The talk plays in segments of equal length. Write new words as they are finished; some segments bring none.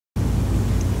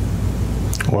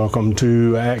Welcome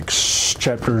to Acts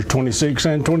chapter 26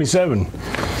 and 27.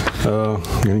 Going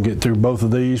to get through both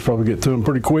of these, probably get through them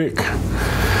pretty quick.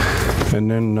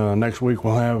 And then next week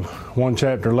we'll have one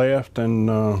chapter left, and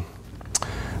I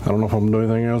don't know if I'm going to do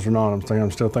anything else or not.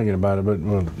 I'm still thinking about it, but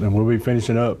we'll be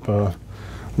finishing up,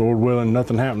 Lord willing,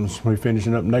 nothing happens. We'll be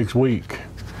finishing up next week.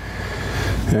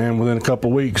 And within a couple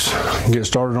of weeks, get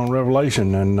started on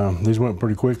Revelation. And these went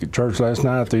pretty quick at church last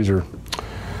night. These are,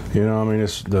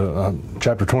 it's the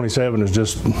chapter 27 is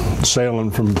just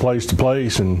sailing from place to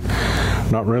place, and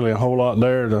not really a whole lot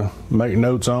there to make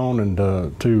notes on and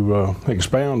to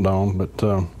expound on. But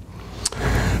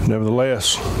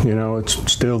nevertheless,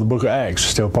 it's still the book of Acts,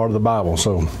 still part of the Bible.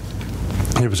 So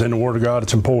if it's in the Word of God,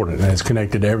 it's important, and it's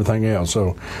connected to everything else.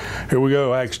 So here we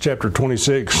go, Acts chapter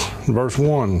 26, verse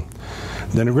 1.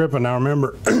 Then Agrippa, now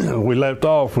remember, we left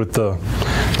off with the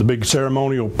big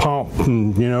ceremonial pomp,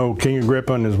 and King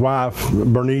Agrippa and his wife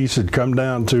Bernice had come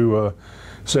down to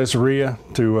Caesarea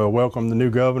to welcome the new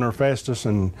governor Festus,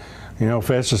 and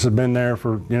Festus had been there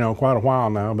for quite a while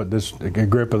now. But this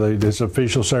Agrippa, this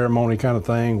official ceremony kind of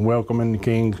thing, welcoming the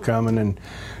king's coming, and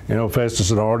Festus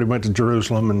had already went to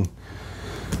Jerusalem and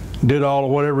did all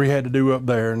of whatever he had to do up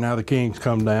there. And now the king's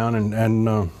come down,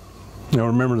 and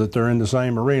remember that they're in the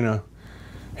same arena.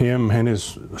 Him and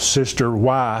his sister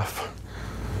wife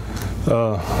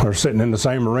are sitting in the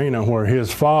same arena where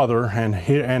his father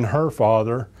and her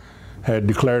father had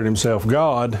declared himself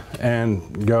God,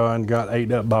 and God got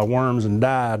ate up by worms and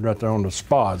died right there on the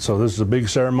spot. So this is a big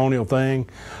ceremonial thing.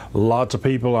 Lots of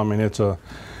people. I mean,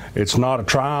 it's not a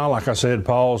trial. Like I said,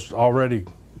 Paul's already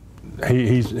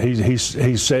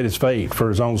he's set his fate for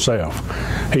his own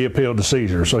self. He appealed to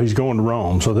Caesar, so he's going to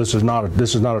Rome. So this is not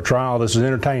a trial. This is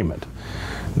entertainment.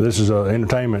 This is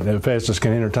entertainment that Festus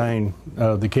can entertain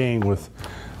the king with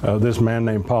this man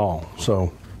named Paul.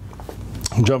 So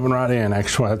jumping right in,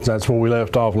 actually, that's where we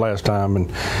left off last time.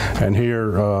 And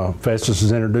here Festus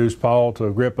has introduced Paul to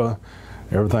Agrippa.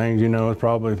 Everything, it's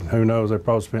probably, who knows, they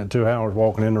probably spent 2 hours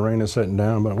walking in the arena, sitting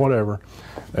down, but whatever.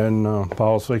 And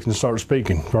Paul's fixing to start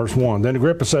speaking. Verse 1, Then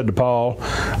Agrippa said to Paul,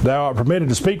 Thou art permitted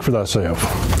to speak for thyself.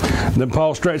 Then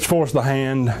Paul stretched forth the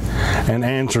hand and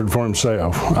answered for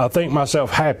himself, I think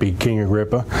myself happy, King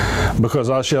Agrippa, because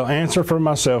I shall answer for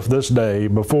myself this day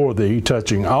before thee,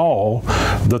 touching all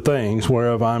the things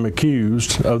whereof I am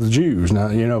accused of the Jews. Now,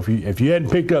 if you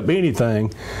hadn't picked up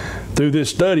anything through this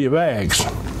study of Acts,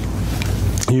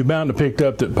 you're bound to pick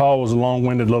up that Paul was a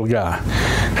long-winded little guy.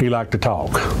 He liked to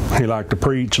talk. He liked to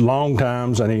preach long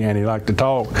times, and he liked to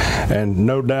talk. And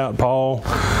no doubt Paul,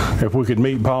 if we could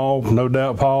meet Paul, no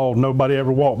doubt Paul, nobody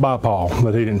ever walked by Paul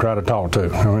that he didn't try to talk to.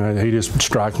 I mean, he just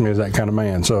strikes me as that kind of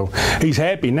man. So he's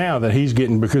happy now that he's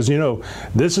getting, because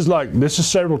this is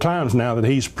several times now that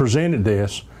he's presented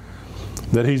this,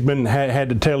 that he's had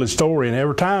to tell his story, and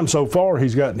every time so far he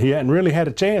hadn't really had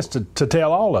a chance to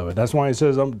tell all of it. That's why he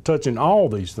says, I'm touching all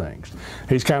these things.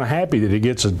 He's kind of happy that he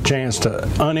gets a chance to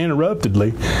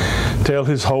uninterruptedly tell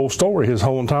his whole story, his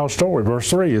whole entire story. Verse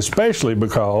 3, especially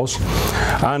because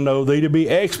I know thee to be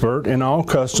expert in all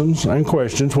customs and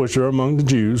questions which are among the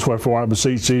Jews, wherefore I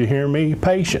beseech thee to hear me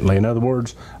patiently. In other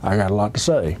words, I got a lot to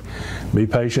say. Be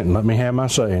patient and let me have my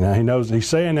say. Now he knows he's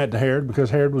saying that to Herod because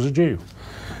Herod was a Jew.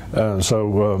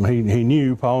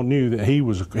 Paul knew that he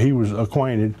was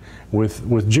acquainted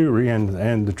with Jewry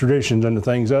and the traditions and the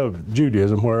things of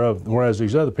Judaism, whereas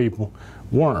these other people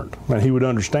weren't. And he would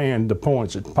understand the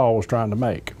points that Paul was trying to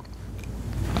make.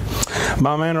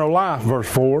 My manner of life, verse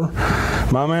 4,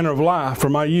 my manner of life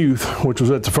from my youth, which was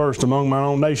at the first among my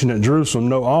own nation at Jerusalem,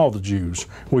 know all the Jews,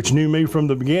 which knew me from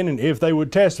the beginning, if they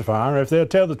would testify, or if they'll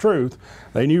tell the truth,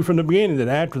 they knew from the beginning that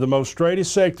after the most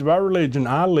straightest sect of our religion,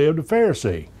 I lived a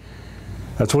Pharisee.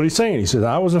 That's what he's saying. He says,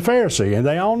 I was a Pharisee, and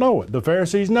they all know it. The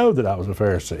Pharisees know that I was a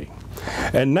Pharisee.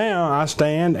 And now I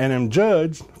stand and am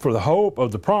judged for the hope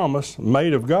of the promise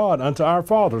made of God unto our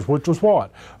fathers, which was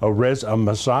what? A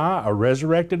Messiah, a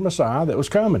resurrected Messiah that was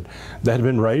coming, that had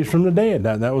been raised from the dead.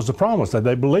 That was the promise that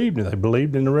they believed in. They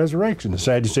believed in the resurrection. The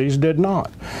Sadducees did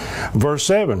not. Verse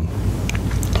 7,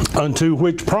 unto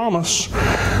which promise,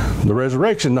 the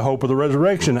resurrection, the hope of the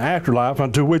resurrection, the afterlife,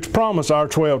 unto which promise our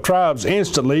 12 tribes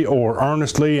instantly or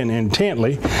earnestly and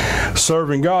intently,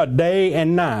 serving God day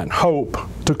and night, hope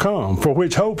to come, for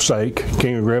which hope's sake,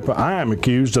 King Agrippa, I am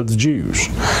accused of the Jews.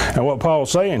 And what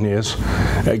Paul's saying is,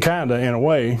 kind of in a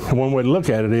way, one way to look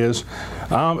at it is,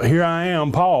 here I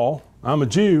am, Paul, I'm a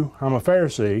Jew, I'm a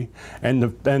Pharisee, and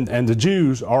the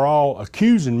Jews are all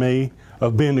accusing me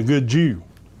of being a good Jew.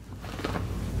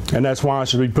 And that's why I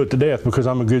should be put to death, because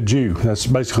I'm a good Jew. That's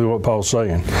basically what Paul's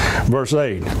saying. Verse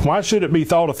 8, why should it be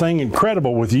thought a thing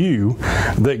incredible with you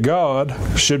that God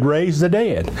should raise the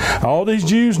dead? All these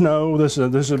Jews know, this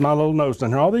is my little notes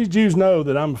down here, all these Jews know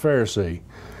that I'm a Pharisee.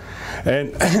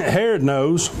 And Herod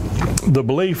knows the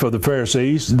belief of the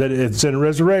Pharisees that it's in a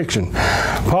resurrection.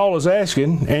 Paul is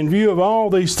asking, in view of all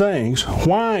these things,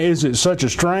 why is it such a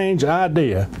strange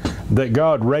idea that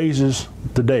God raises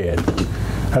the dead?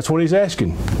 That's what he's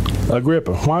asking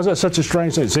Agrippa. Why is that such a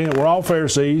strange thing? See, we're all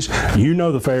Pharisees. You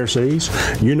know the Pharisees.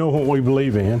 You know what we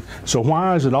believe in. So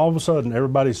why is it all of a sudden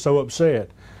everybody's so upset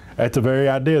at the very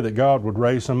idea that God would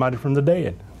raise somebody from the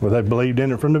dead? Well, they believed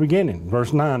in it from the beginning.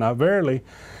 Verse 9, I verily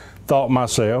thought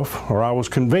myself, or I was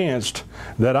convinced,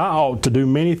 that I ought to do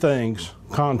many things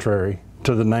contrary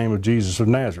to the name of Jesus of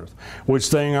Nazareth, which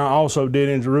thing I also did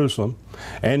in Jerusalem,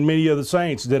 and many of the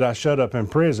saints did I shut up in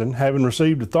prison, having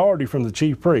received authority from the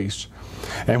chief priests.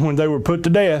 And when they were put to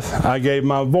death, I gave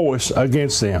my voice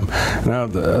against them. Now,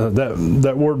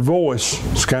 that word voice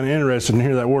is kind of interesting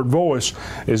here. That word voice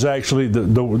is actually,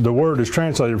 the word is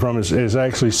translated from is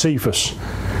actually Cephas,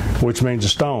 which means a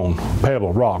stone,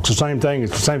 pebble, rock. It's the same thing.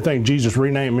 It's the same thing Jesus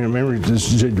renamed. Remember,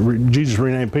 Jesus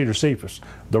renamed Peter Cephas,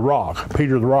 the rock,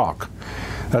 Peter the rock.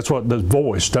 That's what the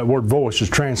voice, that word voice is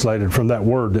translated from that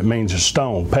word that means a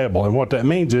stone, pebble. And what that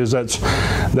means is that's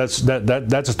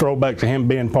a throwback to him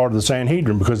being part of the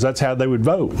Sanhedrin, because that's how they would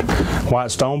vote.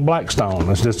 White stone, black stone.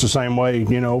 It's just the same way,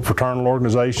 you know, fraternal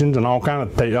organizations and all kind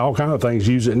of things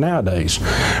use it nowadays.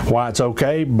 White's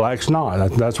okay, black's not.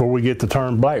 That's where we get the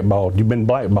term blackballed. You've been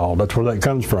blackballed. That's where that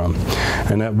comes from.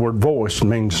 And that word voice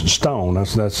means stone.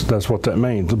 That's what that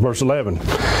means. Verse 11.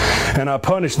 And I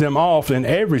punished them oft in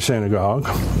every synagogue,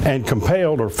 and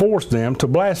compelled or forced them to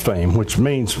blaspheme, which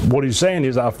means what he's saying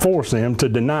is I forced them to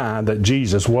deny that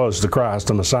Jesus was the Christ,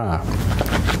 the Messiah.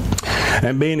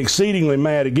 And being exceedingly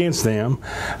mad against them,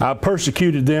 I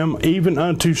persecuted them even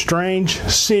unto strange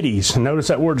cities. Notice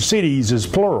that word cities is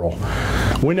plural.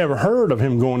 We never heard of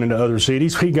him going into other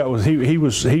cities. He got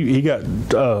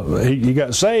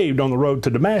saved on the road to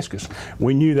Damascus.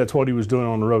 We knew that's what he was doing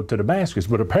on the road to Damascus,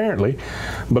 but apparently,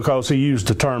 because he used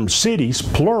the term cities,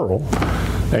 plural,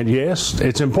 and yes,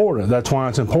 it's important. That's why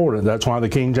it's important. That's why the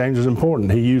King James is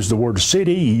important. He used the word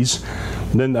cities.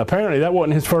 Then apparently that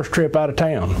wasn't his first trip out of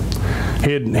town.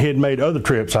 He had made other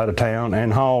trips out of town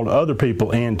and hauled other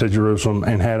people into Jerusalem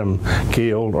and had them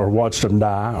killed or watched them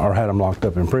die or had them locked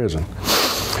up in prison.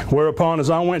 Whereupon, as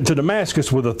I went to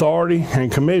Damascus with authority and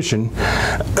commission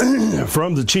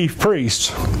from the chief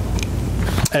priests,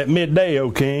 at midday,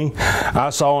 O king, I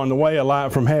saw on the way a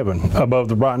light from heaven, above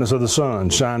the brightness of the sun,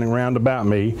 shining round about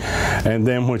me, and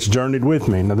them which journeyed with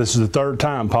me. Now, this is the third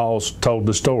time Paul's told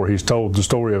the story. He's told the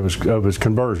story of his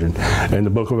conversion in the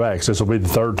book of Acts. This will be the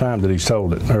third time that he's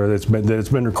told it, or that it's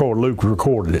been recorded. Luke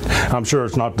recorded it. I'm sure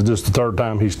it's not just the third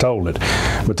time he's told it,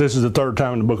 but this is the third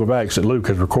time in the book of Acts that Luke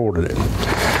has recorded it.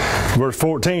 Verse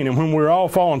 14, and when we were all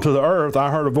fallen to the earth,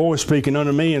 I heard a voice speaking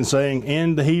unto me and saying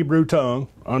in the Hebrew tongue,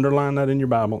 underline that in your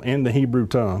Bible, in the Hebrew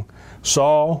tongue,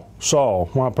 Saul, Saul,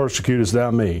 why persecutest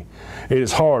thou me? It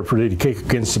is hard for thee to kick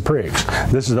against the pricks.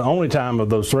 This is the only time of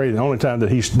those three, the only time that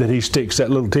he sticks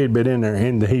that little tidbit in there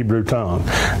in the Hebrew tongue.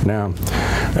 Now,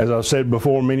 as I've said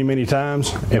before many, many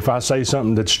times, if I say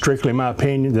something that's strictly my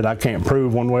opinion that I can't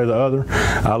prove one way or the other,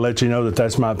 I'll let you know that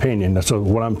that's my opinion. So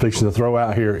what I'm fixing to throw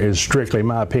out here is strictly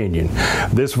my opinion.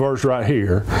 This verse right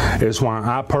here is why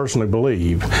I personally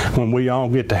believe when we all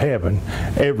get to heaven,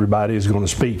 everybody is going to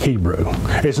speak Hebrew.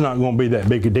 It's not going to be that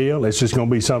big a deal. It's just going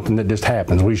to be something that just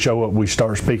happens. We show up, we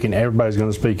start speaking, everybody's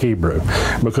going to speak Hebrew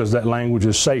because that language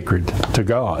is sacred to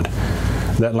God.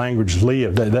 That language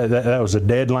lived. That was a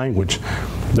dead language.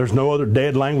 There's no other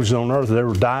dead language on earth that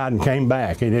ever died and came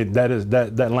back.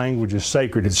 That language is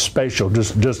sacred. It's special,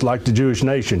 just like the Jewish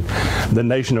nation. The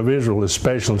nation of Israel is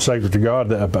special and sacred to God.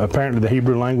 Apparently the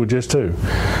Hebrew language is too.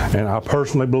 And I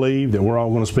personally believe that we're all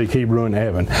going to speak Hebrew in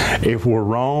heaven. If we're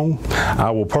wrong,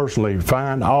 I will personally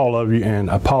find all of you and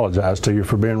apologize to you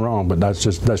for being wrong. But that's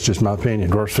just my opinion.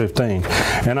 Verse 15.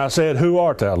 And I said, Who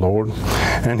art thou, Lord?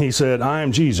 And he said, I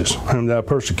am Jesus, whom thou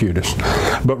persecutest.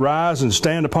 But rise and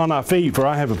stand upon thy feet, for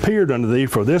I have appeared unto thee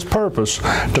for this purpose,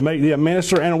 to make thee a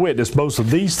minister and a witness, both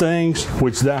of these things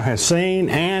which thou hast seen,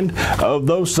 and of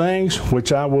those things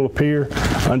which I will appear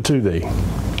unto thee.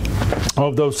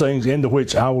 Of those things into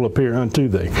which I will appear unto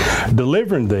thee,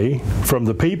 delivering thee from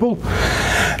the people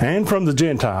and from the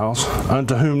Gentiles,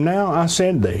 unto whom now I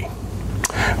send thee.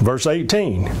 Verse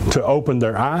 18, to open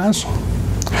their eyes,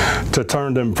 to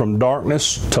turn them from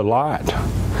darkness to light,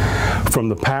 from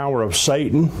the power of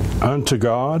Satan unto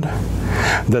God,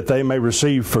 that they may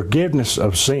receive forgiveness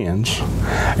of sins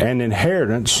and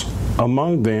inheritance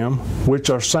among them which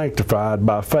are sanctified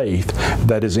by faith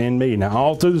that is in me. Now,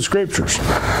 all through the Scriptures,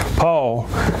 Paul,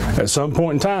 at some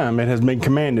point in time, it has been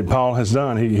commanded. Paul has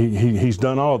done. He's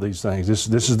done all these things.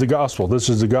 This is the gospel. This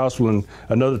is the gospel, and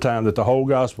another time that the whole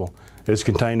gospel is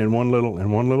contained in one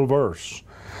little verse.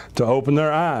 To open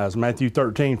their eyes, Matthew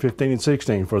 13, 15, and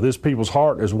 16. For this people's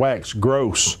heart is waxed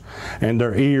gross, and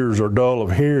their ears are dull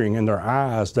of hearing, and their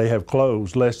eyes they have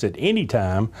closed, lest at any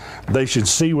time they should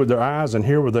see with their eyes and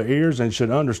hear with their ears, and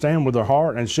should understand with their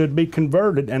heart, and should be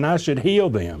converted, and I should heal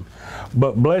them.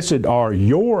 But blessed are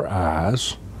your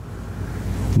eyes,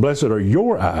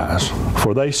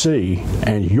 for they see,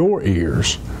 and your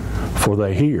ears, for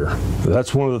they hear.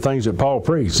 That's one of the things that Paul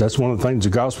preached. That's one of the things the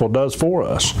gospel does for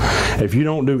us. If you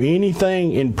don't do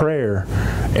anything in prayer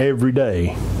every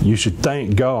day, you should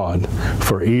thank God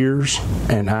for ears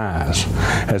and eyes.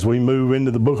 As we move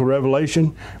into the book of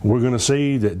Revelation, we're going to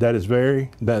see that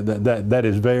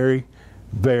is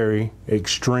very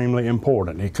extremely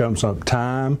important. It comes up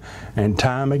time and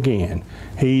time again.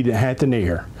 He that hath an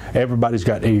ear. Everybody's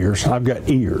got ears. I've got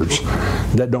ears.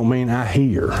 That don't mean I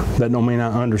hear. That don't mean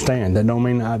I understand. That don't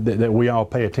mean that we all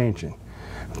pay attention.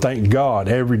 Thank God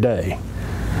every day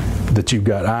that you've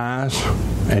got eyes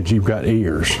and you've got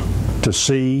ears to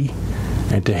see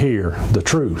and to hear the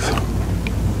truth.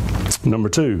 Number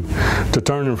 2, to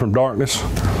turn them from darkness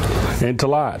into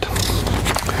light.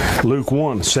 Luke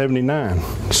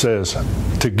 1:79 says,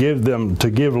 to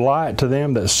give light to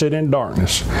them that sit in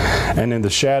darkness and in the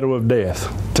shadow of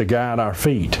death, to guide our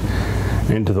feet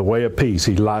into the way of peace.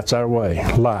 He lights our way.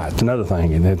 Light, another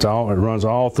thing, and it runs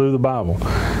all through the Bible.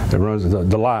 It runs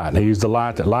the light. He's the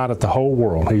light that lighteth the whole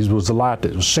world. He was the light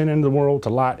that was sent into the world to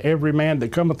light every man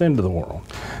that cometh into the world.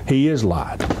 He is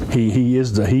light. He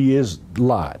is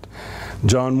light.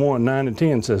 John 1:9 and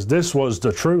 10 says, this was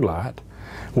the true light,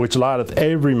 which lighteth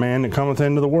every man that cometh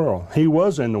into the world. He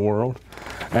was in the world,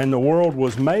 and the world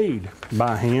was made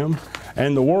by him,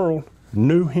 and the world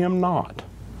knew him not.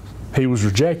 He was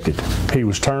rejected. He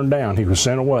was turned down. He was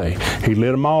sent away. He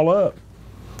lit them all up.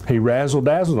 He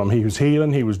razzle-dazzled them. He was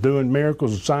healing. He was doing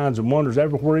miracles and signs and wonders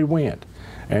everywhere he went.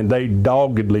 And they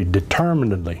doggedly,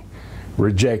 determinedly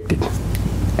rejected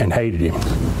and hated him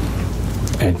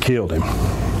and killed him.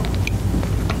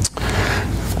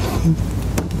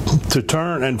 To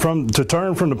turn from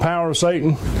the power of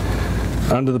Satan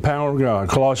unto the power of God.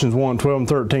 Colossians 1:12 and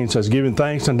 13 says, giving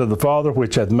thanks unto the Father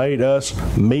which hath made us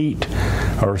meet,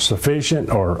 or sufficient,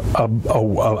 or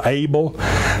able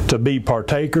to be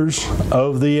partakers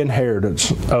of the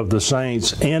inheritance of the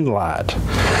saints in light,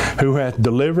 who hath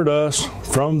delivered us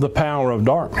from the power of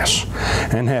darkness,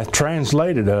 and hath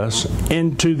translated us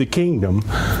into the kingdom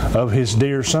of his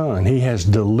dear Son. He has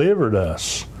delivered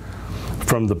us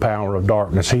from the power of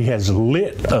darkness. He has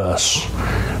lit us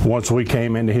once we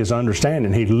came into his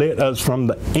understanding. He lit us from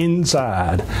the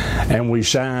inside, and we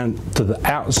shine to the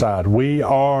outside. We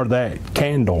are that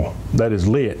candle that is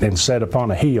lit and set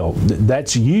upon a hill.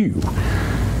 That's you.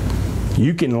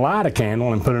 You can light a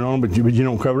candle and put it on, but you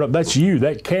don't cover it up. That's you,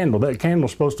 that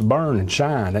candle's supposed to burn and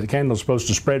shine. That candle's supposed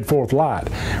to spread forth light.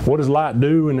 What does light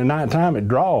do in the nighttime? It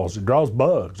draws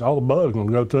bugs. All the bugs will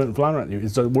go to it and fly around you.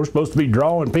 We're supposed to be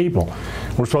drawing people.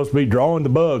 We're supposed to be drawing the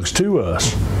bugs to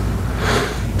us,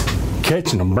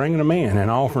 catching them, bringing them in,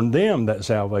 and offering them that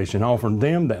salvation, offering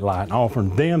them that light,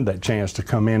 offering them that chance to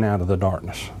come in out of the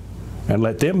darkness, and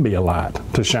let them be a light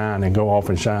to shine and go off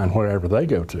and shine wherever they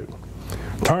go to.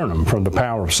 Turn them from the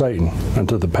power of Satan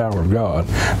unto the power of God,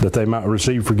 that they might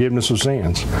receive forgiveness of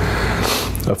sins.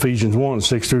 Ephesians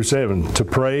 1:6-7,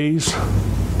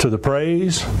 to the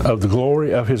praise of the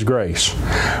glory of his grace,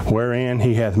 wherein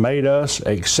he hath made us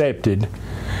accepted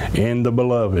in the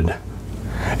beloved,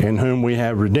 in whom we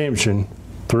have redemption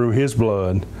through his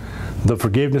blood, the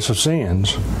forgiveness of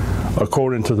sins,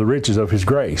 according to the riches of his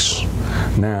grace.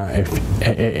 Now,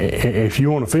 if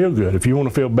you want to feel good, if you want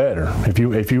to feel better, if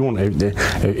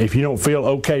you don't feel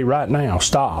okay right now,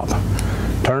 stop.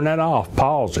 Turn that off.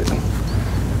 Pause it.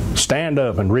 Stand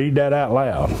up and read that out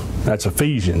loud. That's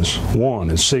Ephesians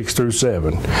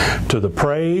 1:6-7. To the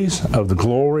praise of the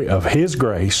glory of his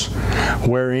grace,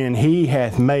 wherein he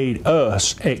hath made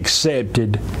us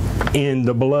accepted in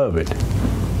the beloved.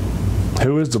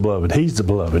 Who is the beloved? He's the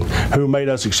beloved. Who made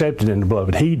us accepted in the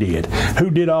beloved? He did. Who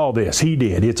did all this? He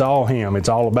did. It's all him. It's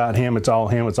all about him. It's all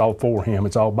him. It's all for him.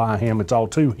 It's all by him. It's all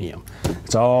to him.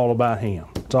 It's all about him.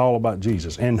 It's all about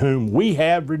Jesus, in whom we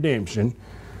have redemption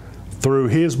through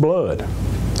his blood.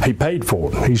 He paid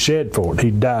for it. He shed for it.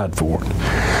 He died for it.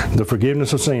 The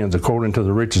forgiveness of sins according to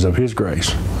the riches of His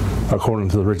grace. According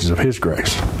to the riches of His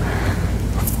grace.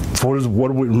 What do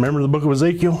we remember the book of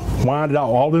Ezekiel? Why did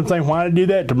all them things? Why did He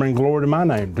do that? To bring glory to my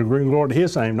name, to bring glory to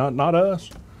His name, not us.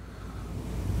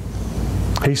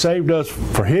 He saved us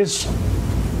for His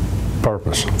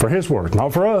purpose, for His work,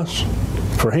 not for us,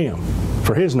 for Him,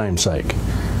 for His name's sake.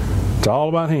 It's all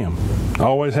about Him.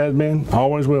 Always has been,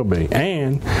 always will be.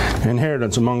 And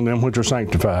inheritance among them which are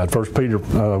sanctified. 1 Peter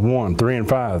 1, 3 and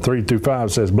 5, 3 through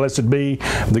 5 says, Blessed be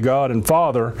the God and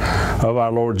Father of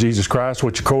our Lord Jesus Christ,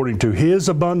 which according to His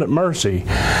abundant mercy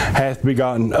hath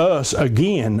begotten us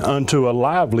again unto a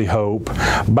lively hope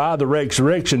by the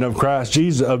resurrection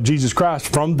of Jesus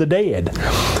Christ from the dead.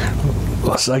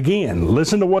 Again,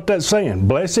 listen to what that's saying.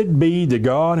 Blessed be the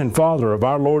God and Father of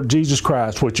our Lord Jesus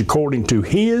Christ, which according to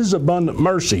His abundant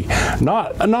mercy,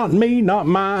 not me, not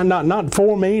mine, not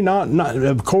for me, not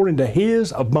according to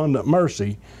His abundant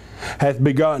mercy, hath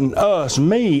begotten us,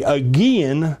 me,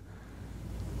 again,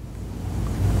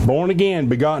 born again,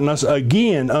 begotten us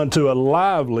again unto a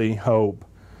lively hope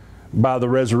by the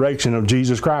resurrection of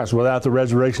Jesus Christ. Without the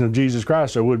resurrection of Jesus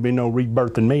Christ, there would be no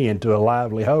rebirth in me into a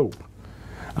lively hope.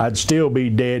 I'd still be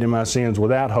dead in my sins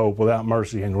without hope, without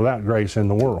mercy, and without grace in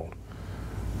the world.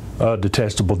 A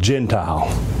detestable Gentile.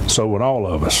 So would all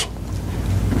of us.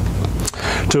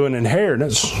 To an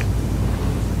inheritance.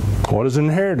 What is an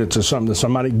inheritance? It's something that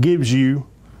somebody gives you.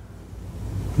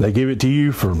 They give it to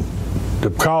you just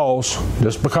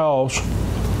because.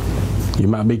 You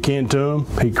might be kin to Him.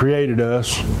 He created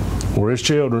us. We're His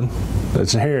children.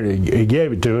 That's inherited. He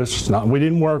gave it to us. It's not, we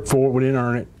didn't work for it. We didn't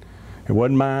earn it. It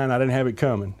wasn't mine. I didn't have it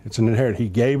coming. It's an inheritance. He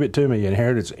gave it to me.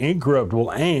 Inheritance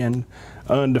incorruptible and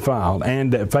undefiled,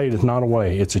 and that fadeth not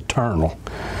away. It's eternal.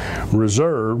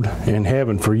 Reserved in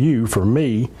heaven for you, for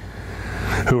me,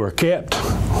 who are kept,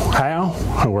 how?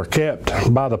 Who are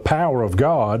kept by the power of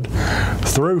God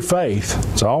through faith.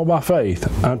 It's all by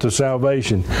faith unto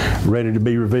salvation, ready to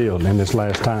be revealed in this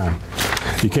last time.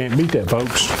 You can't beat that,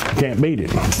 folks. You can't beat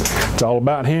it. It's all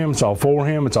about Him. It's all for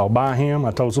Him. It's all by Him.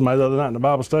 I told somebody the other night in the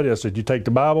Bible study, I said, you take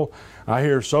the Bible. I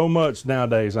hear so much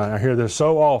nowadays. I hear this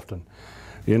so often.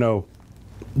 You know,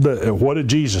 what did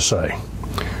Jesus say?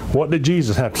 What did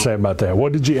Jesus have to say about that? Where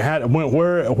did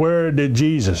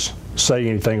Jesus say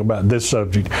anything about this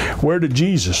subject? Where did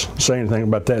Jesus say anything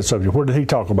about that subject? Where did He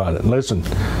talk about it? Listen,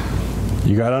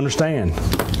 you got to understand.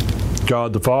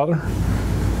 God the Father,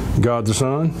 God the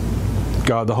Son,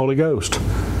 God the Holy Ghost.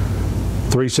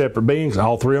 Three separate beings,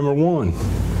 all three of them are one.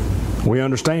 We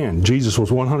understand Jesus was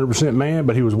 100% man,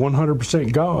 but He was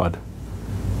 100% God.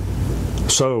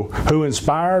 So, who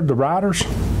inspired the writers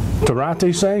to write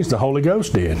these things? The Holy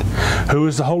Ghost did. Who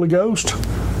is the Holy Ghost?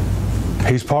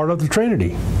 He's part of the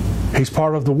Trinity. He's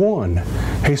part of the one.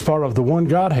 He's part of the one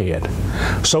Godhead.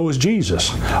 So is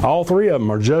Jesus. All three of them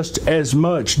are just as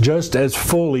much, just as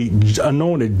fully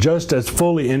anointed, just as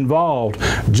fully involved,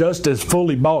 just as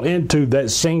fully bought into that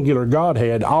singular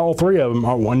Godhead. All three of them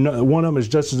are one of them is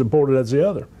just as important as the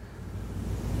other.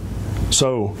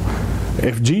 So,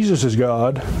 if Jesus is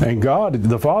God, and God,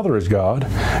 the Father is God,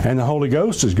 and the Holy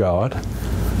Ghost is God,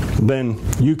 then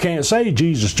you can't say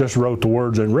Jesus just wrote the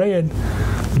words in red.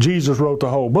 Jesus wrote the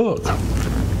whole book.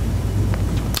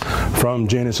 From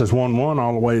Genesis 1:1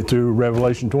 all the way through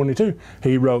Revelation 22.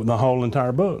 He wrote the whole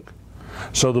entire book.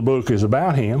 So the book is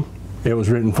about Him. It was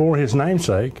written for His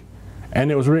namesake,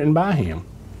 and it was written by Him.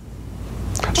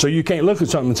 So you can't look at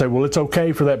something and say, well, it's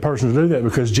okay for that person to do that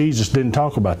because Jesus didn't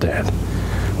talk about that.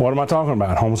 What am I talking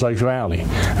about? Homosexuality.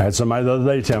 I had somebody the other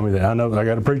day tell me that. I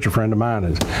got a preacher friend of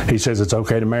mine. He says it's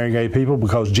okay to marry gay people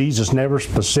because Jesus never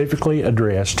specifically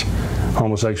addressed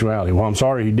homosexuality. Well, I'm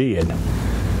sorry, He did.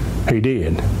 He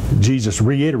did. Jesus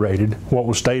reiterated what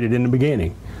was stated in the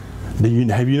beginning.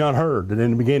 Have you not heard that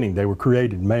in the beginning they were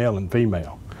created male and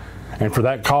female? And for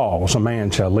that cause a man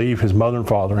shall leave his mother and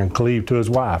father and cleave to his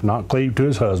wife, not cleave to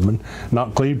his husband,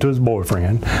 not cleave to his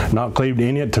boyfriend, not cleave to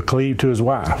any, to cleave to his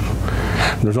wife.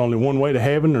 There's only one way to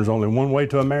heaven. There's only one way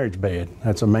to a marriage bed.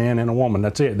 That's a man and a woman.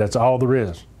 That's it. That's all there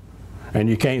is. And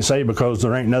you can't say because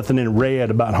there ain't nothing in red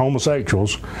about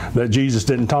homosexuals that Jesus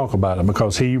didn't talk about it,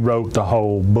 because He wrote the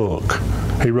whole book.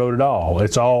 He wrote it all.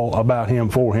 It's all about Him,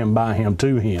 for Him, by Him,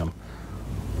 to Him.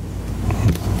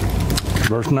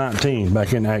 Verse 19,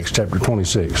 back in Acts chapter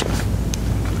 26.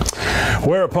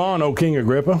 Whereupon, O King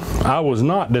Agrippa, I was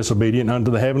not disobedient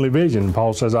unto the heavenly vision.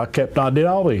 Paul says, I did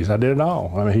all these. I did it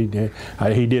all. I mean,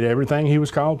 he did everything he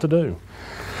was called to do.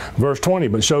 Verse 20,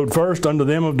 but showed first unto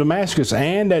them of Damascus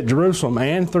and at Jerusalem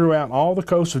and throughout all the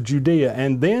coasts of Judea,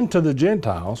 and then to the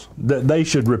Gentiles, that they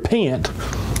should repent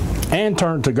and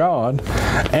turn to God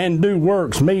and do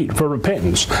works meet for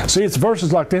repentance. See, it's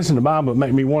verses like this in the Bible that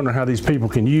make me wonder how these people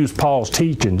can use Paul's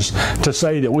teachings to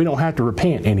say that we don't have to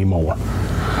repent anymore.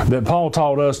 That Paul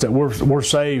taught us that we're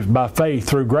saved by faith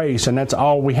through grace, and that's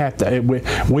all we have to,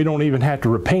 we don't even have to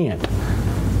repent.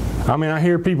 I mean, I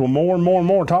hear people more and more and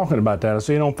more talking about that. I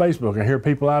see it on Facebook. I hear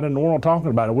people out in the world talking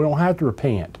about it. We don't have to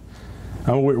repent.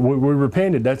 I mean, we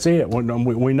repented. That's it.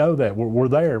 We know that. We're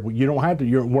there. You don't have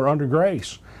to. We're under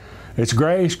grace. It's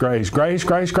grace, grace, grace,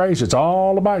 grace, grace. It's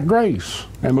all about grace.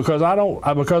 And because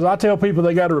I tell people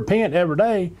they got to repent every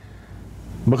day,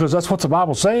 because that's what the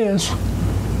Bible says.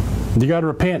 You got to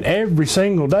repent every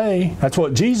single day. That's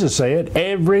what Jesus said.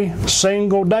 Every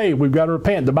single day we've got to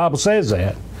repent. The Bible says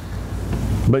that.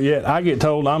 But yet I get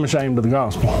told I'm ashamed of the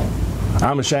gospel.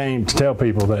 I'm ashamed to tell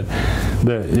people that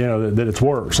it's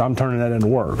works. I'm turning that into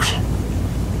works.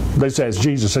 They said, it's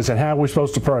Jesus. They said, how are we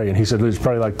supposed to pray? And he said, let's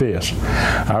pray like this.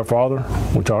 Our Father,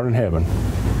 which art in heaven,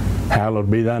 hallowed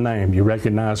be thy name. You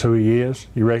recognize who he is.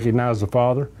 You recognize the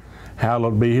Father.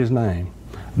 Hallowed be his name.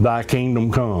 Thy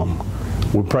kingdom come.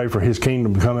 We pray for his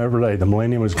kingdom to come every day. The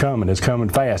millennium is coming. It's coming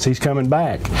fast. He's coming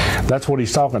back. That's what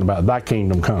he's talking about. Thy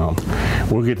kingdom come.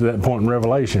 We'll get to that point in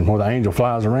Revelation where the angel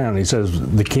flies around and he says,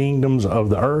 the kingdoms of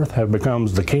the earth have become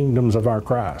the kingdoms of our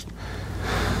Christ.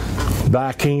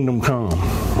 Thy kingdom come.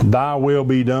 Thy will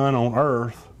be done on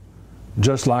earth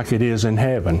just like it is in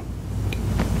heaven.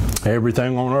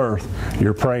 Everything on earth,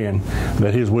 you're praying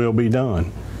that his will be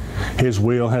done. His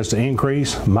will has to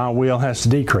increase. My will has to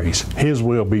decrease. His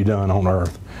will be done on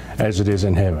earth as it is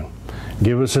in heaven.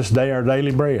 Give us this day our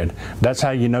daily bread. That's how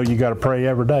you know you got to pray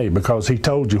every day, because he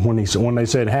told you when they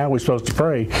said, how are we supposed to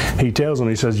pray? He tells them,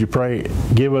 he says, you pray,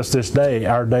 give us this day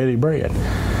our daily bread.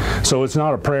 So it's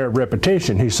not a prayer of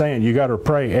repetition. He's saying you got to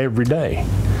pray every day.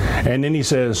 And then he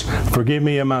says, forgive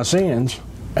me of my sins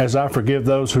as I forgive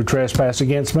those who trespass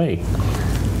against me.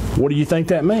 What do you think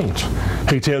that means?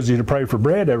 He tells you to pray for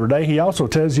bread every day. He also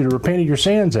tells you to repent of your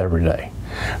sins every day.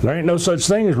 There ain't no such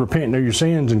thing as repenting of your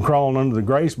sins and crawling under the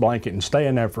grace blanket and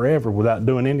staying there forever without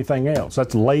doing anything else.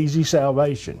 That's lazy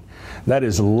salvation. That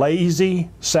is lazy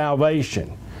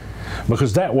salvation.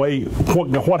 Because that way,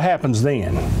 what happens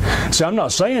then? See, I'm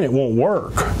not saying it won't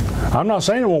work. I'm not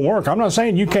saying it won't work. I'm not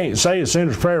saying you can't say a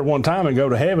sinner's prayer one time and go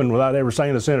to heaven without ever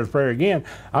saying a sinner's prayer again.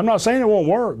 I'm not saying it won't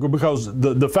work, because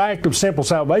the fact of simple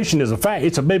salvation is a fact.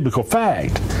 It's a biblical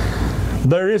fact.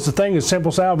 There is a thing of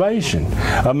simple salvation.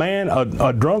 A man,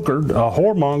 a drunkard, a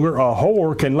whoremonger, a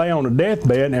whore can lay on a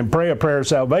deathbed and pray a prayer of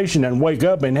salvation and wake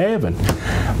up in heaven.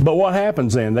 But what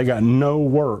happens then? They got no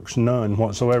works, none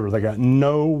whatsoever. They got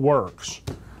no works,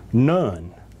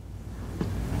 none.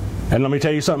 And let me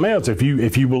tell you something else. If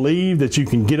you believe that you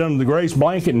can get under the grace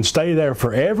blanket and stay there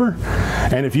forever,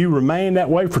 and if you remain that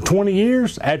way for 20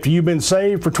 years, after you've been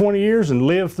saved for 20 years and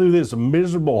live through this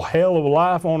miserable hell of a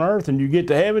life on earth, and you get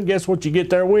to heaven, guess what you get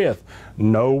there with?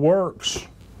 No works.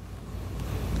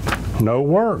 No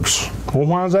works. Well,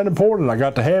 why is that important? I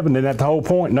got to heaven, and that's the whole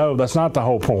point? No, that's not the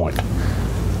whole point.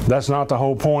 That's not the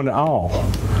whole point at all.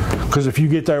 Because if you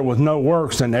get there with no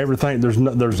works, then everything,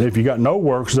 if you got no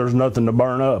works, there's nothing to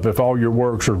burn up. If all your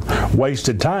works are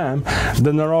wasted time,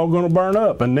 then they're all going to burn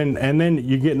up, and then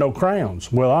you get no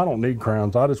crowns. Well, I don't need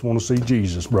crowns. I just want to see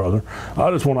Jesus, brother. I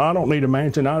don't need a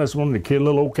mansion. I just want a kid,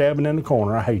 little old cabin in the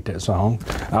corner. I hate that song.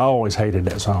 I always hated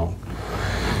that song.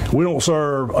 We don't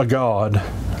serve a God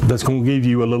that's going to give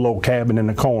you a little old cabin in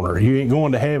the corner. You ain't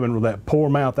going to heaven with that poor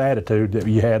mouth attitude that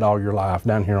you had all your life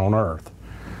down here on earth.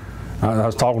 I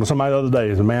was talking to somebody the other day,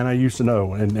 a man I used to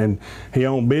know, and he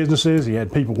owned businesses. He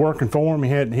had people working for him.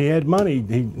 He had money.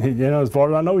 He as far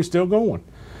as I know, he's still going.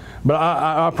 But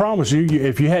I promise you,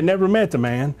 if you had never met the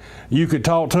man, you could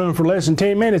talk to him for less than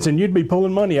 10 minutes, and you'd be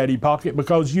pulling money out of your pocket,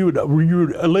 because you would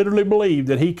literally believe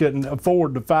that he couldn't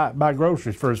afford to buy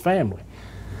groceries for his family.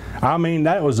 I mean,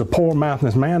 that was the poor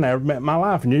mouthless man I ever met in my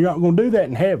life, and you're not going to do that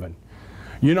in heaven.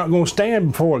 You're not going to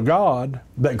stand before a God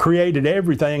that created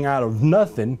everything out of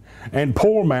nothing and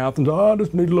poor mouth and say, oh, I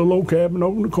just need a little old cabin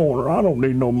over in the corner. I don't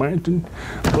need no mansion.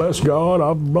 Bless God,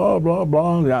 blah, blah,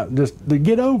 blah. Just to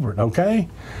get over it, okay?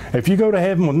 If you go to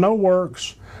heaven with no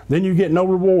works, then you get no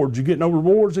rewards. You get no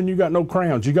rewards, and you got no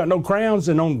crowns. You got no crowns,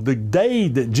 and on the day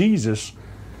that Jesus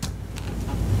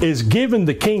is given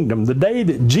the kingdom, the day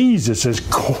that Jesus is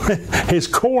his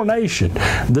coronation,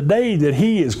 the day that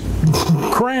he is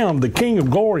crowned the King of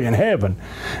glory in heaven,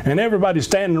 and everybody's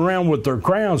standing around with their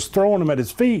crowns throwing them at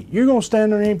his feet, you're going to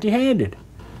stand there empty-handed.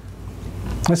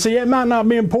 And see, it might not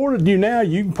be important to you now.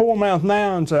 You can pour mouth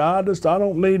now and say, I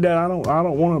don't need that. I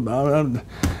don't want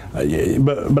to.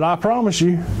 But I promise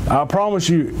you,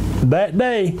 that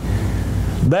day,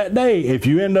 that day, if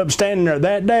you end up standing there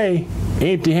that day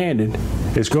empty-handed,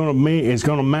 it's going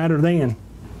to matter then.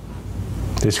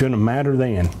 It's going to matter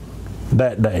then,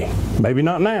 that day. Maybe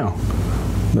not now,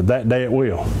 but that day it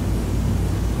will.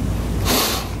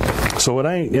 So it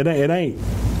ain't.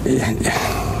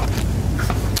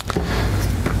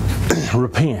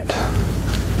 Repent.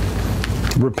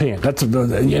 Repent. That's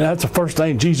the first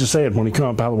thing Jesus said when he came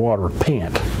up out of the water.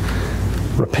 Repent.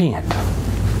 Repent.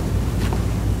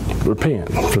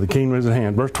 Repent, for the kingdom is at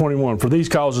hand. Verse 21, for these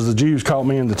causes the Jews caught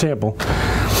me in the temple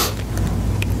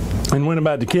and went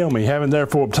about to kill me. Having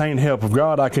therefore obtained help of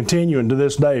God, I continue unto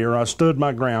this day, or I stood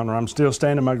my ground, or I'm still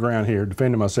standing my ground here,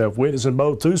 defending myself, witnessing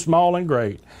both too small and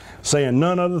great, saying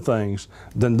none other things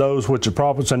than those which the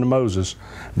prophets and Moses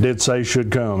did say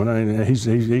should come. And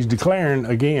he's declaring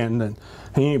again that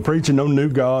he ain't preaching no new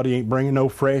God. He ain't bringing no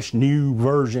fresh new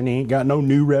version. He ain't got no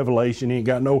new revelation. He ain't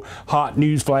got no hot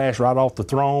news flash right off the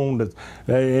throne.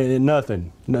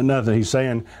 Nothing. Nothing. He's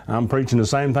saying, I'm preaching the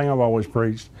same thing I've always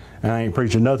preached. And I ain't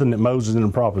preaching nothing that Moses and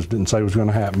the prophets didn't say was going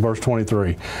to happen. Verse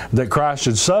 23, that Christ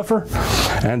should suffer,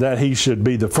 and that he should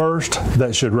be the first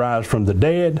that should rise from the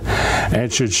dead,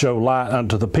 and should show light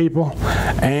unto the people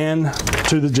and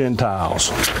to the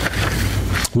Gentiles.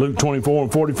 Luke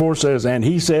 24:44 says, and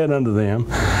he said unto them,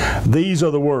 these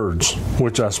are the words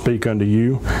which I speak unto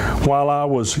you, while I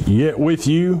was yet with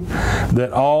you,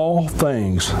 that all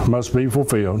things must be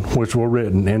fulfilled, which were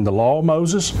written in the law of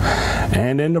Moses,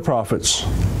 and in the prophets,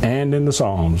 and in the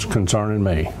Psalms concerning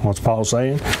me. What's Paul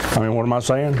saying? What am I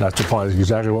saying? That's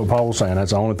exactly what Paul was saying.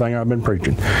 That's the only thing I've been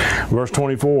preaching. Verse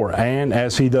 24, and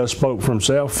as he thus spoke for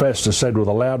himself, Festus said with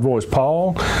a loud voice,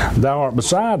 Paul, thou art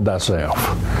beside thyself.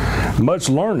 Much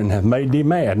learning hath made thee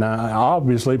mad. Now,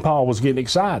 obviously, Paul was getting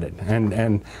excited.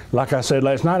 And like I said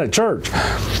last night at church,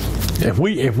 if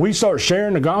we start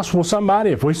sharing the gospel with somebody,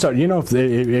 if we start,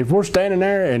 if we're standing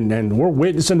there and we're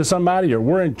witnessing to somebody, or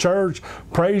we're in church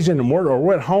praising, or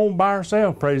we're at home by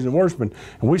ourselves praising and worshiping,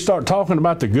 and we start talking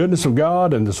about the goodness of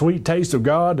God and the sweet taste of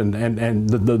God and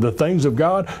the things of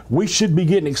God, we should be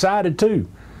getting excited too.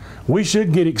 We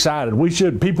should get excited.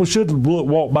 People should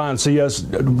walk by and see us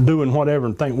doing whatever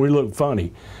and think we look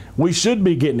funny. We should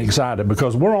be getting excited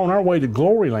because we're on our way to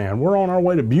glory land. We're on our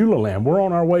way to Beulah land. We're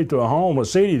on our way to a home, a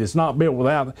city that's not built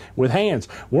with hands.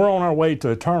 We're on our way to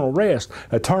eternal rest,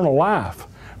 eternal life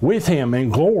with him in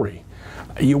glory.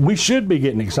 We should be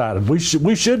getting excited. We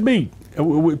should be.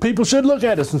 People should look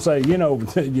at us and say,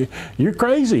 you're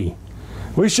crazy.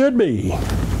 We should be.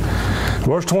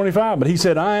 Verse 25, but he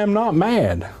said, I am not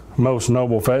mad, most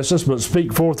noble Festus, but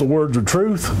speak forth the words of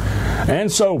truth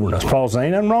and soberness. Paul saying,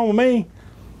 ain't nothing wrong with me.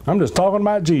 I'm just talking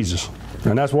about Jesus.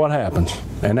 And that's what happens.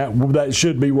 And that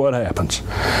should be what happens.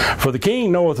 For the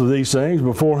king knoweth of these things,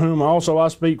 before whom also I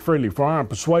speak freely. For I am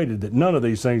persuaded that none of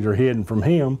these things are hidden from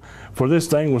him. For this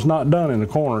thing was not done in the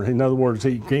corner. In other words,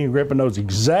 King Agrippa knows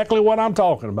exactly what I'm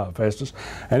talking about, Festus.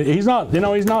 And he's not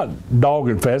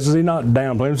dogging Festus. He's not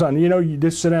downplaying him. You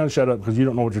just sit down and shut up because you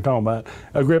don't know what you're talking about.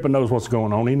 Agrippa knows what's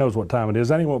going on. He knows what time it is.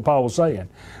 That ain't what Paul was saying.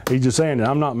 He's just saying that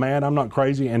I'm not mad. I'm not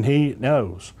crazy. And he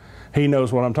knows. He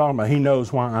knows what I'm talking about. He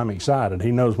knows why I'm excited.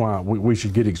 He knows why we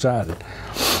should get excited.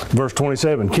 Verse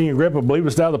 27, King Agrippa,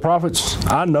 believest thou the prophets?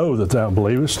 I know that thou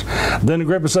believest. Then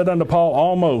Agrippa said unto Paul,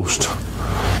 almost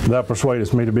thou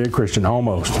persuadest me to be a Christian.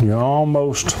 Almost. You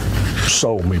almost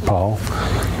sold me, Paul.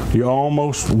 You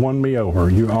almost won me over.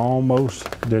 You almost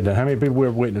did that. How many people we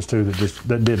have witnessed to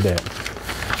that did that?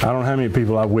 I don't know how many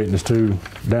people I've witnessed to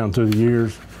down through the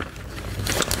years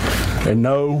and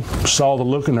saw the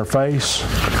look in their face.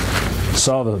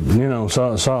 Saw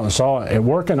it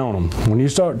working on them. When you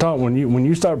start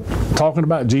talking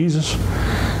about Jesus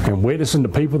and witnessing to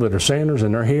people that are sinners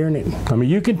and they're hearing it,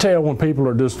 you can tell when people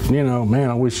are just, man,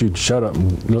 I wish you'd shut up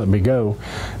and let me go.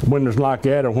 When there's like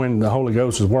that, or when the Holy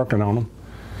Ghost is working on them.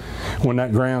 When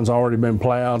that ground's already been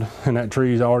plowed and that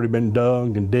tree's already been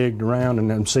dug and digged around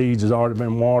and them seeds has already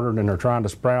been watered and they're trying to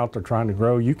sprout, they're trying to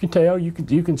grow, you can tell, you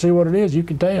can see what it is, you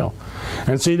can tell.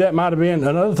 And see, that might have been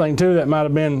another thing too, that might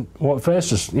have been what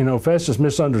Festus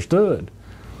misunderstood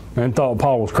and thought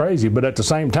Paul was crazy. But at the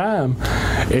same time,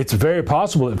 it's very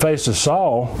possible that Festus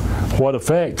saw what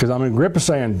effect, because Agrippa's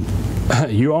saying,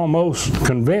 you almost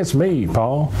convinced me,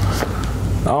 Paul.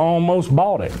 I almost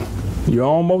bought it. You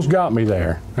almost got me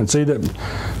there. And see that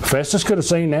Festus could have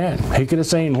seen that. He could have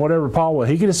seen whatever Paul was.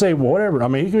 He could have said whatever.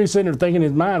 He could be sitting there thinking in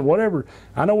his mind, whatever.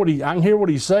 I can hear what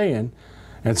he's saying.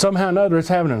 And somehow or another it's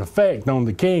having an effect on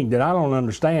the king that I don't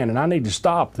understand, and I need to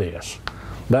stop this.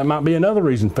 That might be another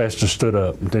reason Festus stood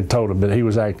up and told him that he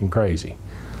was acting crazy.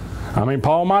 I mean,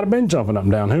 Paul might have been jumping up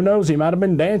and down. Who knows? He might have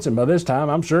been dancing by this time.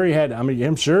 I'm sure he had,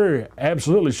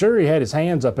 absolutely sure he had his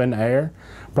hands up in the air,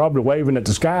 probably waving at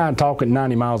the sky and talking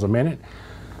 90 miles a minute.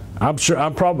 I'm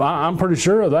pretty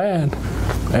sure of that.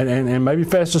 And maybe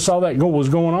Festus saw that was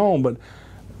going on, but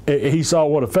he saw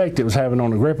what effect it was having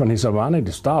on Agrippa, and he said, well, I need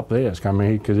to stop this. I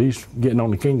mean, because he's getting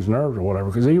on the king's nerves or whatever,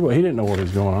 because he didn't know what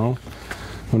was going on.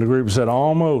 When Agrippa said,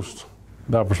 almost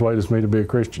thou persuadest me to be a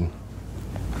Christian.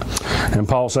 And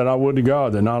Paul said, I would to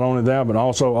God that not only thou, but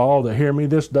also all that hear me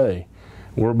this day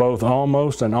were both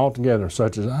almost and altogether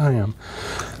such as I am,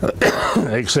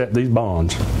 except these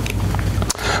bonds.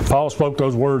 Paul spoke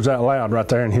those words out loud right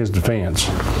there in his defense.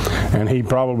 And he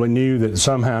probably knew that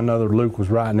somehow or another Luke was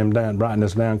writing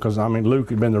this down, because, I mean, Luke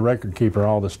had been the record keeper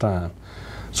all this time.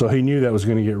 So he knew that was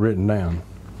going to get written down.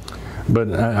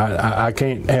 But I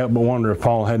can't help but wonder if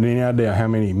Paul had any idea how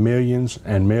many millions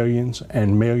and millions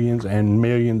and millions and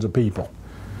millions of people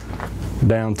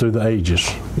down through the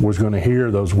ages was going to hear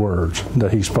those words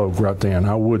that he spoke right then.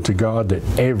 I would to God that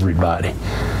everybody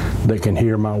that can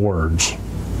hear my words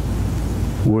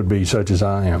would be such as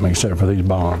I am, except for these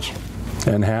bonds.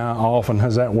 And how often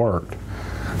has that worked?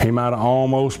 He might have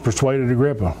almost persuaded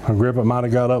Agrippa. Agrippa might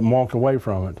have got up and walked away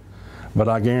from it. But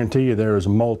I guarantee you there is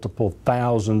multiple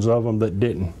thousands of them that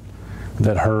didn't,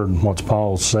 that heard what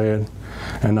Paul said,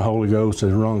 and the Holy Ghost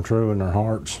has rung true in their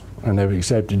hearts, and they've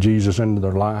accepted Jesus into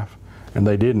their life, and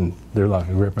they didn't. They're like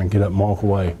Agrippa and get up and walk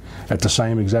away at the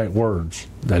same exact words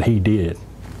that he did.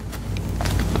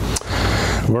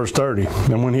 Verse 30,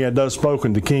 and when he had thus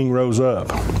spoken, the king rose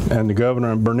up, and the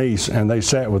governor and Bernice, and they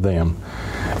sat with them.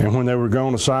 And when they were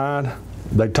gone aside,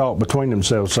 they talked between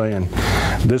themselves, saying,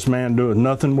 this man doeth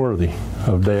nothing worthy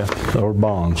of death or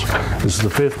bonds. This is the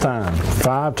 5th time,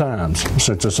 5 times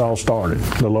since this all started,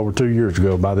 a little over 2 years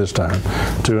ago by this time,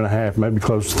 2.5, maybe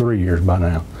close to 3 years by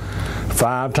now.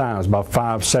 5 times by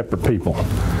 5 separate people,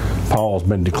 Paul's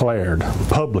been declared,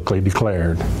 publicly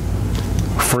declared,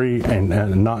 free and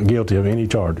not guilty of any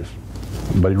charges.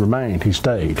 But he remained, he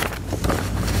stayed.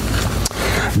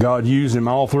 God used him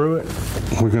all through it.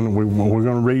 We're going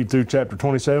to read through chapter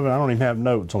 27. I don't even have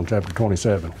notes on chapter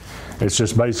 27. It's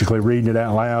just basically reading it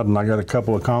out loud, and I got a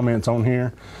couple of comments on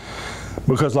here.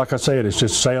 Because like I said, it's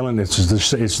just sailing. It's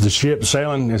the ship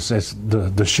sailing. It's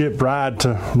the ship ride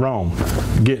to Rome,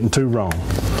 getting to Rome.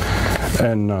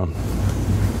 And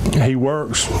he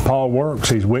works, Paul works,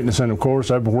 he's witnessing, of course,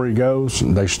 everywhere he goes.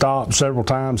 They stop several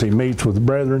times. He meets with the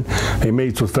brethren. He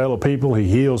meets with fellow people. He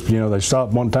heals, they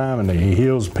stop one time and he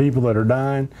heals people that are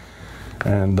dying.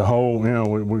 And the whole,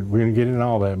 we're going to get into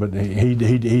all that. But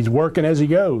he's working as he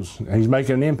goes. He's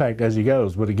making an impact as he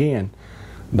goes. But again,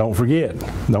 don't forget,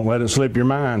 don't let it slip your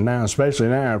mind now, especially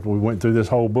now after we went through this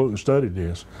whole book and studied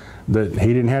this, that he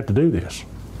didn't have to do this.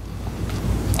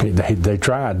 They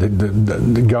tried.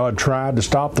 God tried to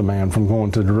stop the man from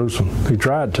going to Jerusalem. He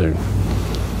tried to.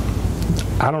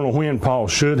 I don't know when Paul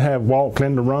should have walked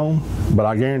into Rome, but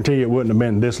I guarantee you it wouldn't have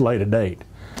been this late a date.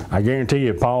 I guarantee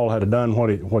you if Paul had done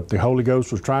what the Holy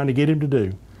Ghost was trying to get him to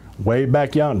do, way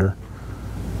back yonder,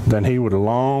 then he would have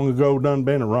long ago done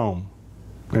been to Rome,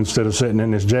 instead of sitting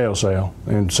in this jail cell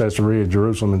in Caesarea,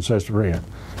 Jerusalem and Caesarea,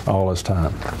 all this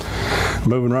time.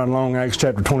 Moving right along, Acts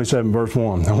chapter 27, verse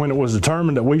 1. And when it was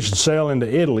determined that we should sail into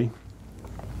Italy,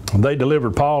 they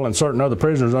delivered Paul and certain other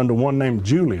prisoners unto one named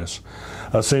Julius,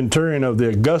 a centurion of the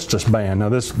Augustus band. Now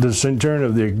this centurion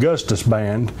of the Augustus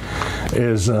band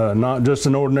is not just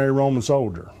an ordinary Roman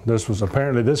soldier. This was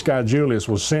apparently, this guy Julius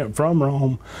was sent from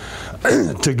Rome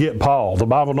to get Paul. The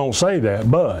Bible don't say that,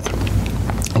 but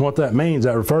what that means,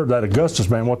 that Augustus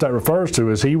man, what that refers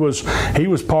to is he was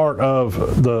part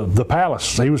of the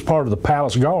palace. He was part of the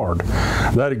palace guard.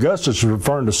 That Augustus is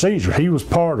referring to Caesar. He was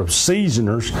part of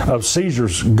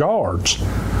Caesar's guards,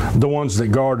 the ones that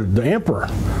guarded the emperor.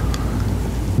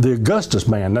 The Augustus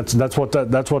man, that's what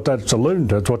that's alluding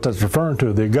to. That's what that's referring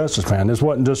to. The Augustus man. This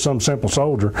wasn't just some simple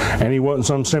soldier, and he wasn't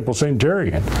some simple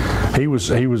centurion. He was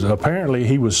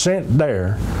sent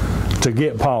there to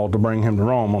get Paul to bring him to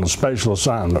Rome on a special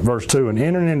assignment. Verse 2, and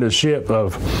entering into the ship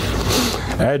of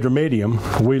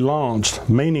Adramyttium, we launched,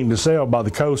 meaning to sail by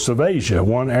the coast of Asia,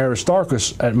 one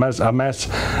Aristarchus, a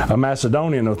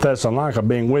Macedonian of Thessalonica,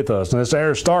 being with us. And this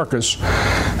Aristarchus,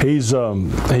 he's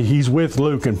with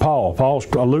Luke and Paul.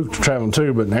 Luke's traveling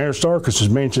too, but Aristarchus is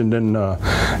mentioned in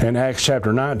Acts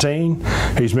chapter 19.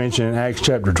 He's mentioned in Acts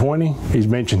chapter 20. He's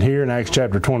mentioned here in Acts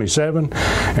chapter 27,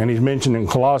 and he's mentioned in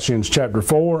Colossians chapter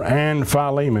 4 and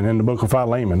Philemon, in the book of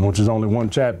Philemon, which is only one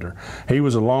chapter. He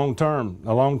was a long time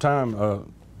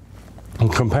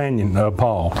companion of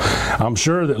Paul. I'm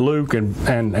sure that Luke and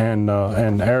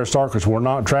Aristarchus were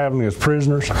not traveling as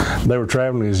prisoners. They were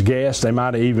traveling as guests. They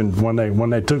might have even, when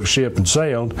they took ship and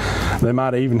sailed, they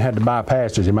might have even had to buy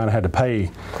passage. They might have had to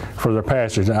pay for their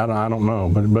passage. I don't know.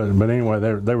 But anyway,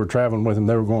 they were traveling with him.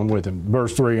 They were going with him.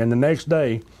 Verse 3, and the next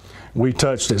day we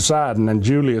touched at Sidon, and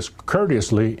Julius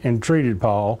courteously entreated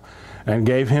Paul and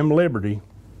gave him liberty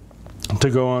to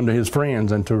go unto his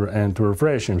friends and to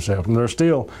refresh himself. And they're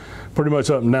still pretty much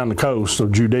up and down the coast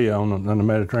of Judea on the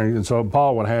Mediterranean. And so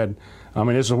Paul would have had, I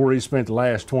mean, this is where he spent the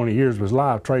last 20 years of his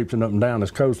life, traipsing up and down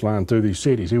this coastline through these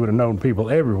cities. He would have known people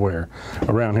everywhere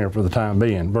around here for the time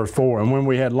being. Verse 4, and when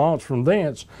we had launched from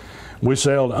thence, we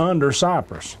sailed under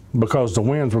Cyprus because the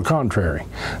winds were contrary.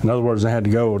 In other words, they had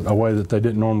to go a way that they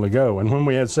didn't normally go. And when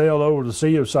we had sailed over the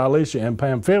sea of Cilicia and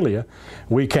Pamphylia,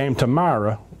 we came to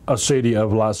Myra, a city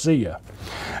of Lycia.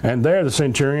 And there the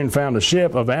centurion found a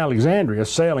ship of Alexandria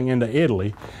sailing into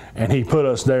Italy, and he put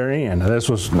us therein. This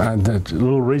was, a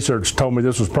little research told me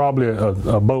this was probably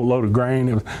a boatload of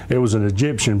grain. It was an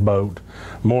Egyptian boat,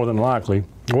 more than likely.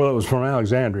 Well, it was from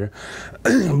Alexandria,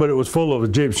 but it was full of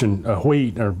Egyptian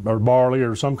wheat or barley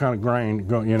or some kind of grain,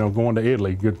 going to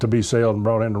Italy to be sailed and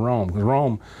brought into Rome. Because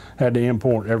Rome had to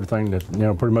import everything that,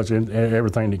 pretty much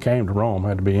everything that came to Rome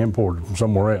had to be imported from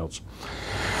somewhere else.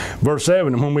 Verse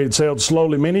 7, and when we had sailed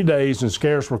slowly many days and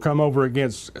scarce were come over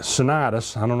against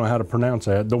Cnidus, I don't know how to pronounce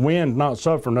that, the wind not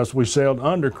suffering us, we sailed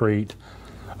under Crete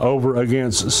over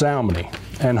against Salmone,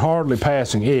 and hardly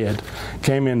passing it,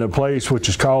 came into a place which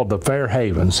is called the Fair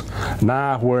Havens,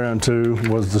 nigh whereunto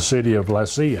was the city of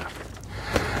Lasea.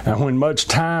 And when much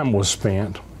time was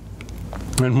spent,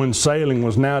 and when sailing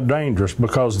was now dangerous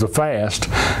because the fast,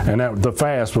 and the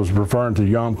fast was referring to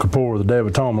Yom Kippur, the Day of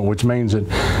Atonement, which means that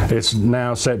it's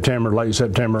now September, late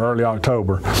September, early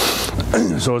October,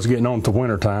 so it's getting on to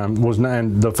winter time.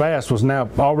 And the fast was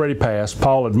now already past.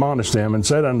 Paul admonished them and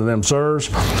said unto them,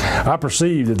 Sirs, I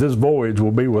perceive that this voyage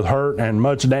will be with hurt and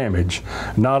much damage,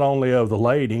 not only of the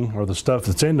lading or the stuff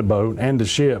that's in the boat and the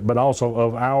ship, but also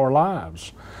of our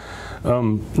lives.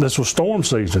 This was storm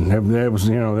season. It was,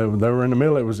 they were in the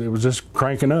middle. It was just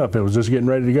cranking up. It was just getting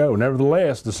ready to go.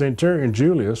 Nevertheless, the centurion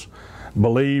Julius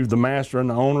believed the master and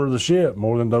the owner of the ship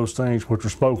more than those things which were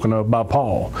spoken of by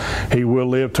Paul. He will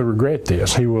live to regret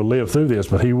this. He will live through this,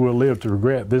 but he will live to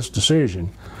regret this decision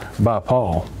by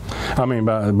Paul. I mean,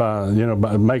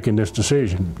 by making this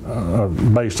decision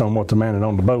based on what the man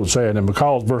on the boat said. And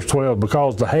because, verse 12,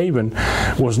 because the haven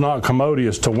was not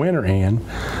commodious to winter in,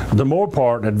 the more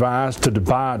part advised to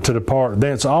depart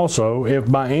thence also, if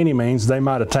by any means they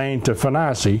might attain to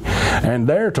Phoenicia, and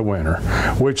there to winter,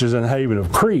 which is an haven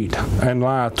of Crete, and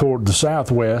lie toward the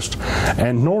southwest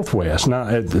and northwest. Now,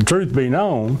 the truth be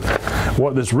known,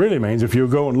 what this really means, if you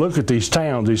go and look at these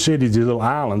towns, these cities, these little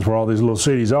islands where all these little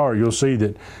cities are, you'll see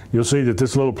that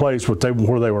this little place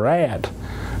where they were at,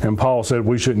 and Paul said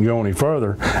we shouldn't go any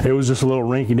further, it was just a little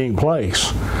rinky-dink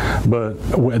place. But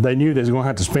they knew they was going to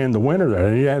have to spend the winter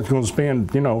there. They was going to spend,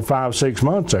 5-6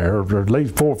 months there, or at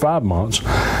least 4 or 5 months.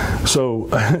 So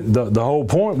the whole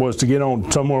point was to get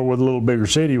on somewhere with a little bigger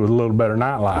city with a little better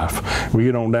nightlife. We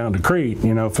get on down to Crete,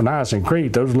 Phoenicia and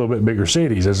Crete, those are a little bit bigger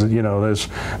cities.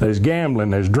 There's gambling,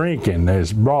 there's drinking,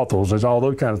 there's brothels, there's all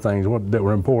those kind of things that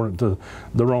were important to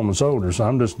the Roman soldiers. So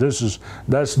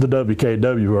that's the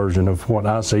WKW version of what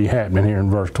I see happening here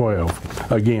in verse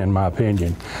 12. Again, my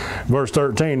opinion. Verse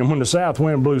 13, and when the south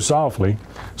wind blew softly,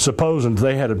 supposing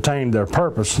they had obtained their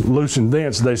purpose, loosened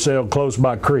thence they sailed close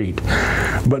by Crete.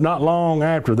 But not long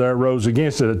after there arose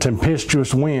against it a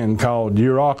tempestuous wind called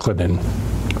Euroclydon.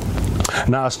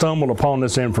 Now, I stumbled upon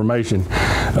this information.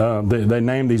 They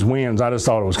named these winds. I just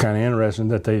thought it was kind of interesting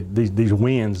that these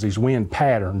winds, these wind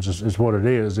patterns is what it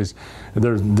is.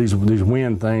 There's these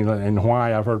wind things in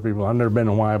Hawaii. I've heard people, I've never been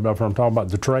to Hawaii, but I've heard them talk about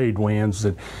the trade winds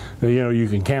that, you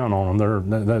can count on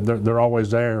them. They're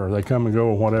always there, or they come and go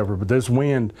or whatever. But this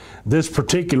wind, this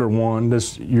particular one,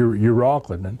 this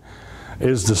Euroclydon,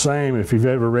 is the same. If you've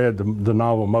ever read the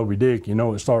novel Moby Dick,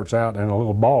 it starts out in a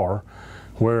little bar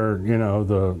where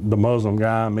the Muslim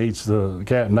guy meets the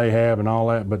Captain Ahab and all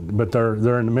that, but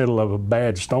they're in the middle of a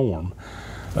bad storm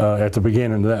at the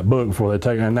beginning of that book before they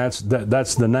take it, and that's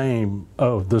the name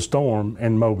of the storm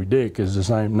in Moby Dick is the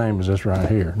same name as this right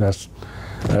here. That's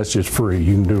just free.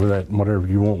 You can do with that whatever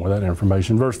you want with that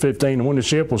information. Verse 15, and when the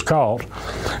ship was caught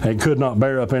and could not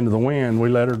bear up into the wind, we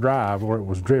let her drive where it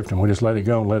was drifting. We just let it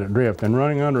go and let it drift. And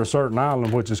running under a certain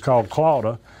island which is called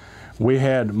Clauda, we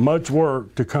had much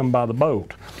work to come by the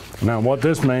boat. Now what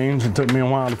this means, it took me a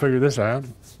while to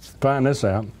find this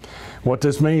out. What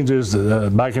this means is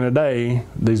that back in the day,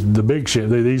 the big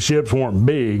ships, these ships weren't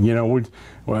big. You know,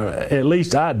 well, at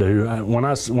least I do. When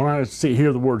I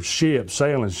hear the word ship,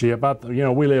 sailing ship,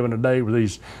 we live in a day with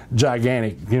these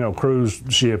gigantic, cruise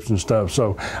ships and stuff.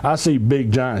 So I see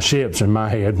big giant ships in my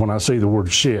head when I see the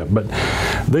word ship. But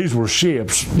these were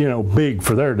ships, big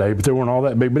for their day, but they weren't all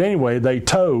that big. But anyway, they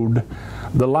towed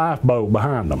the lifeboat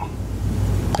behind them.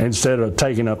 Instead of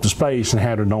taking up the space and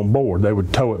had it on board, they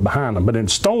would tow it behind them. But in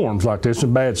storms like this,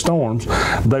 in bad storms,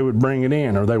 they would bring it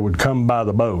in, or they would come by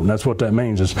the boat. And that's what that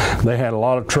means, is they had a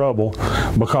lot of trouble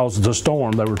because of the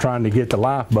storm. They were trying to get the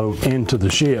lifeboat into the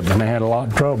ship, and they had a lot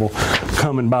of trouble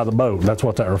coming by the boat. That's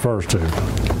what that refers to.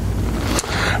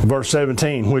 Verse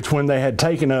 17, which when they had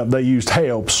taken up, they used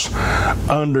helps,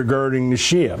 undergirding the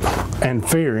ship, and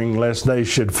fearing lest they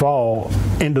should fall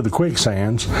into the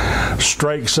quicksands,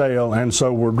 strake sail, and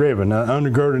so were driven. Now,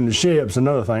 undergirding the ship's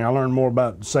another thing. I learned more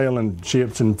about sailing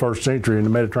ships in the first century in the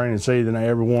Mediterranean Sea than I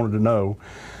ever wanted to know.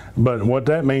 But what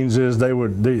that means is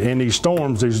in these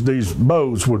storms, these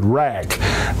boats would rack.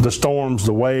 The storms,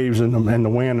 the waves, and the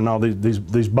wind, and all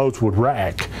these boats would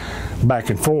rack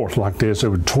back and forth like this. It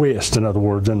would twist, in other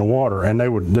words, in the water. And they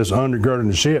would, just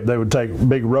undergirding the ship, they would take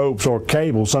big ropes or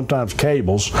cables, sometimes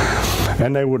cables,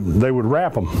 and they would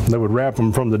wrap them. They would wrap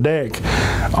them from the deck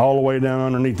all the way down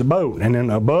underneath the boat. And then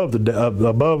above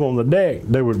on the deck,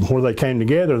 where they came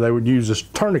together, they would use this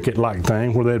tourniquet-like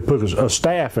thing where they'd put a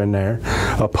staff in there,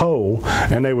 a pole,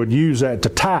 and they would use that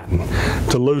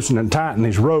to loosen and tighten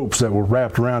these ropes that were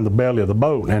wrapped around the belly of the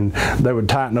boat. And they would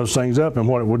tighten those things up, and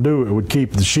what it would do, it would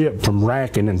keep the ship from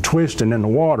racking and twisting in the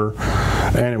water,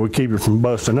 and it would keep it from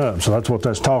busting up. So that's what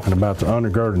that's talking about, the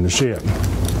undergirding the ship.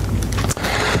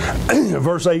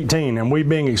 Verse 18, and we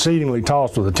being exceedingly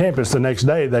tossed with a tempest, the next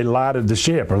day they lighted the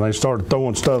ship, or they started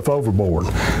throwing stuff overboard.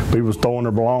 People was throwing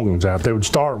their belongings out. They would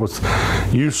start with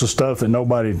useless stuff that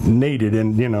nobody needed,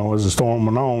 and as the storm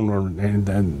went on,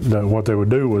 and what they would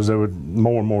do was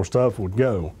more and more stuff would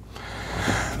go.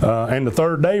 And the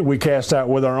third day we cast out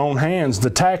with our own hands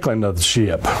the tackling of the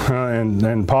ship,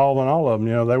 and Paul and all of them,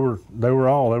 they were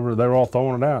all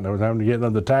throwing it out. They were having to get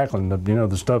the tackling,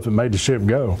 the stuff that made the ship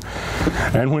go.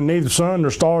 And when neither sun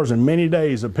nor stars in many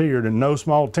days appeared, and no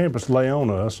small tempest lay on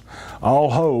us,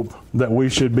 all hope that we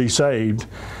should be saved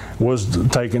was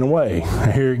taken away.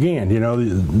 Here again, they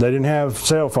didn't have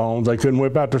cell phones. They couldn't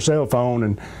whip out their cell phone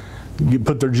and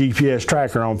put their GPS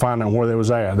tracker on, find out where they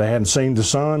was at. They hadn't seen the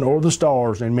sun or the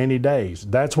stars in many days.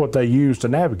 That's what they used to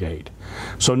navigate.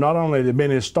 So not only had they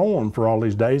been in a storm for all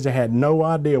these days, they had no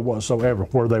idea whatsoever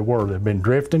where they were. They'd been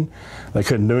drifting. They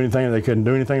couldn't do anything. They couldn't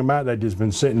do anything about it. They'd just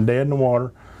been sitting dead in the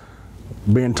water,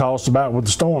 being tossed about with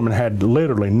the storm, and had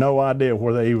literally no idea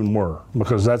where they even were,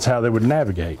 because that's how they would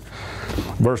navigate.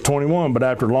 Verse 21, but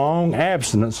after long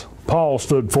abstinence, Paul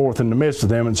stood forth in the midst of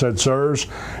them and said, Sirs,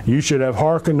 you should have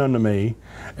hearkened unto me,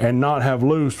 and not have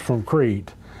loosed from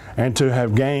Crete, and to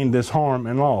have gained this harm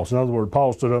and loss. In other words,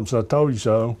 Paul stood up and said, I told you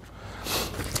so.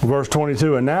 Verse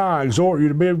 22, and now I exhort you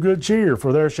to be of good cheer,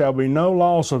 for there shall be no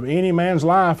loss of any man's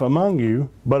life among you,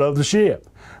 but of the ship.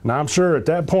 Now I'm sure at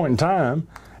that point in time,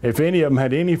 if any of them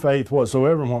had any faith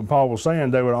whatsoever in what Paul was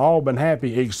saying, they would have all been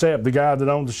happy except the guy that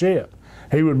owned the ship.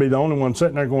 He would be the only one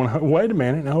sitting there going, wait a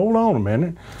minute, hold on a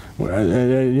minute. He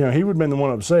would have been the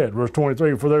one upset. Verse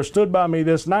 23, for there stood by me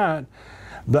this night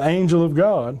the angel of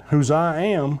God, whose I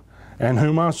am and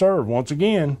whom I serve. Once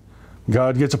again,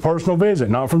 God gets a personal visit,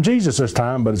 not from Jesus this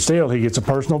time, but still he gets a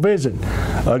personal visit.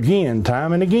 Again,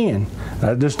 time and again.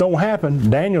 That just don't happen.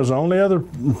 Daniel's the only other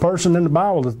person in the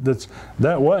Bible that's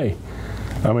that way.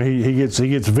 I mean, he gets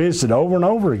visited over and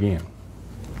over again.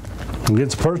 He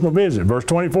gets a personal visit. Verse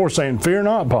 24 saying, fear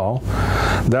not, Paul,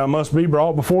 thou must be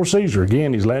brought before Caesar.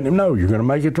 Again, he's letting him know, you're going to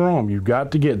make it to Rome. You've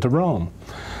got to get to Rome.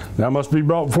 Thou must be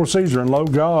brought before Caesar, and lo,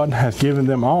 God hath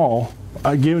given all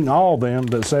them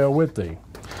that sail with thee.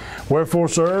 Wherefore,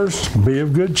 sirs, be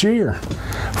of good cheer,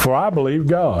 for I believe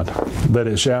God, that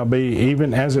it shall be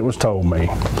even as it was told me.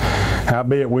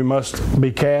 Howbeit we must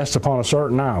be cast upon a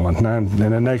certain island. Now, in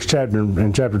the next chapter,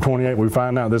 in chapter 28, we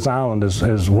find out this island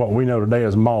is what we know today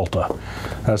as Malta.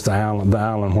 That's the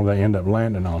island where they end up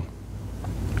landing on.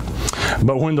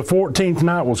 But when the 14th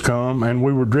night was come, and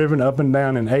we were driven up and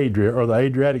down in Adria, or the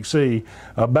Adriatic Sea,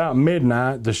 about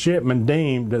midnight the shipmen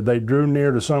deemed that they drew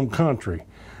near to some country.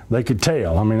 They could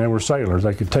tell. I mean, they were sailors.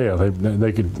 They could tell.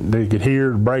 They could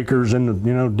hear breakers in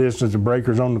the distance, of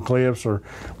breakers on the cliffs or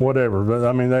whatever. But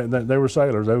I mean, they were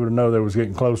sailors. They would know they was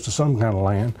getting close to some kind of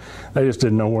land. They just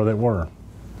didn't know where they were.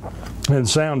 and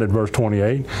sounded, verse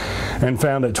 28, and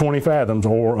found it 20 fathoms,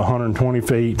 or 120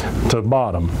 feet to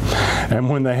bottom. And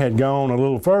when they had gone a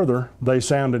little further, they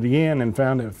sounded again and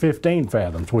found it 15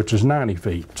 fathoms, which is 90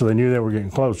 feet. So they knew they were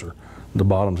getting closer. The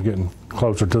bottom's getting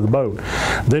closer to the boat.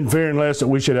 Then, fearing lest that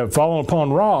we should have fallen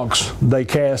upon rocks, they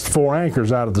cast 4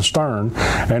 anchors out of the stern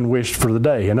and wished for the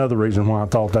day. Another reason why I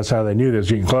thought that's how they knew they was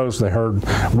getting close, they heard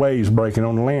waves breaking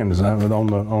on the land,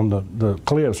 on the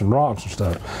cliffs and rocks and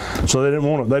stuff. So they didn't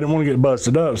want to get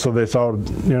busted up. So they thought,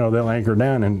 they'll anchor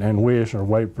down and wish or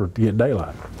wait for to get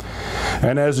daylight.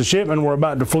 And as the shipmen were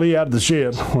about to flee out of the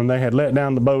ship, when they had let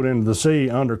down the boat into the sea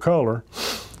under color,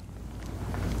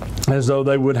 as though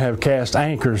they would have cast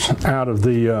anchors out of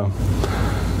the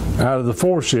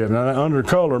foreship. Now, that under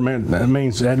color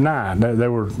means at night. They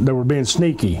were being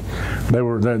sneaky. They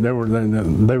were. Let me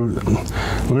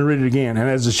read it again. And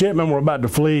as the shipmen were about to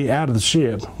flee out of the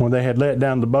ship, when they had let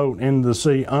down the boat into the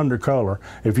sea under color,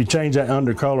 if you change that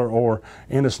under color or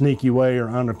in a sneaky way or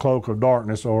under cloak of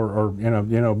darkness or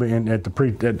being at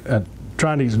the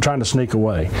trying to sneak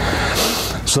away.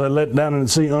 So they let down in the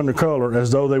sea under color,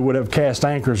 as though they would have cast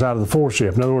anchors out of the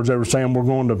foreship. In other words, they were saying, we're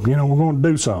going to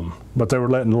do something. But they were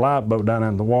letting the lifeboat down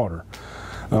in the water.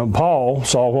 Paul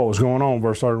saw what was going on.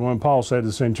 Verse 31, Paul said to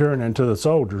the centurion and to the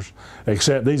soldiers,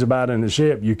 except these abide in the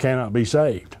ship, you cannot be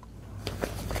saved.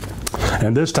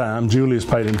 And this time, Julius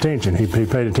paid attention. He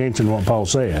paid attention to what Paul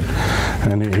said.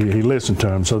 And he listened to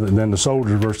him. So that then the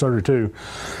soldiers, verse 32,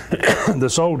 the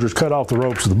soldiers cut off the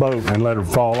ropes of the boat and let her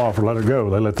fall off or let her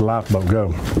go. They let the lifeboat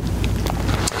go.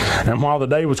 And while the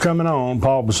day was coming on,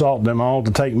 Paul besought them all to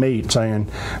take meat,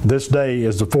 saying, this day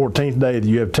is the 14th day that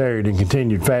you have tarried and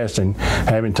continued fasting,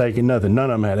 having taken nothing. None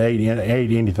of them had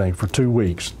ate anything for 2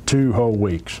 weeks, 2 whole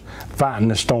weeks, fighting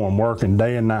the storm, working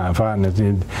day and night, fighting it.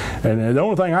 And the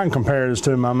only thing I can compare this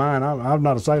to in my mind, I'm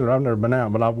not a sailor, I've never been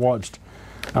out, but I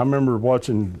remember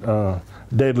watching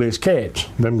Deadliest Catch,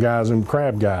 them guys, them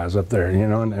crab guys up there,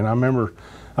 and I remember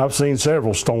I've seen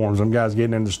several storms, them guys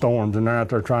getting into storms, and they're out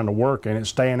there trying to work in it,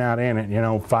 staying out in it,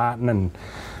 fighting and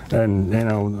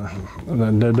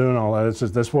they're doing all that. This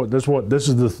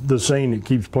is the scene that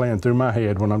keeps playing through my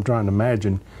head when I'm trying to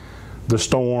imagine the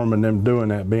storm and them doing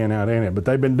that, being out in it. But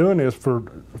they've been doing this for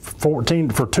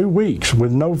 2 weeks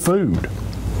with no food.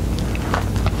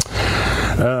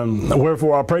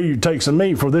 Wherefore I pray you take some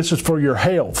meat, for this is for your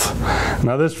health.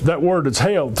 Now that word that's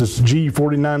health is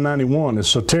G4991, is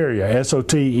soteria,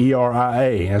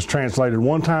 S-O-T-E-R-I-A. It's translated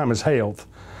 1 time as health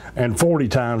and 40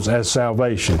 times as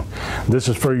salvation. This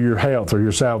is for your health or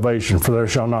your salvation, for there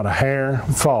shall not a hair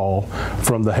fall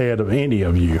from the head of any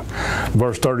of you.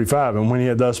 Verse 35, and when he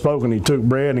had thus spoken, he took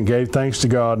bread and gave thanks to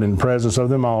God in the presence of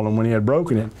them all, and when he had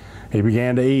broken it, he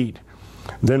began to eat.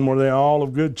 Then were they all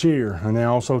of good cheer, and they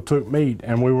also took meat,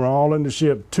 and we were all in the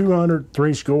ship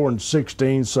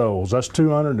 216 souls. That's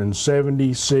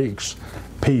 276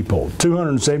 people.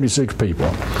 276 people.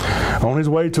 On his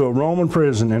way to a Roman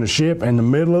prison in a ship in the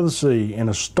middle of the sea in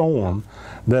a storm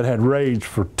that had raged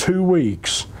for 2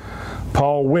 weeks,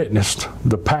 Paul witnessed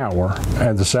the power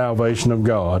and the salvation of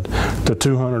God to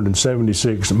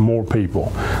 276 more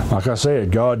people. Like I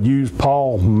said, God used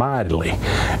Paul mightily.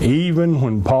 Even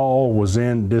when Paul was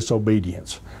in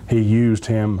disobedience, he used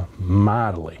him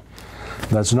mightily.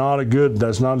 That's not an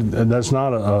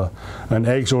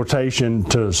exhortation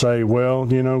to say, well,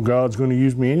 God's going to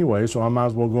use me anyway, so I might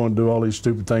as well go and do all these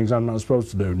stupid things I'm not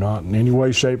supposed to do. Not in any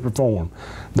way, shape, or form.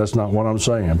 That's not what I'm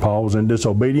saying. Paul was in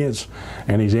disobedience,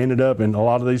 and he's ended up in a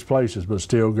lot of these places, but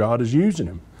still God is using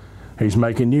him. He's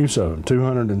making use of them.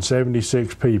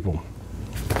 276 people.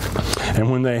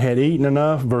 And when they had eaten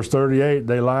enough, verse 38,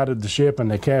 they lighted the ship and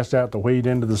they cast out the wheat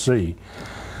into the sea.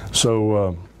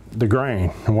 So, the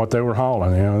grain and what they were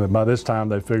hauling, by this time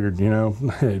they figured,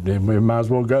 it might as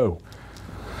well go.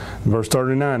 Verse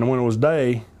 39, and when it was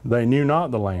day, they knew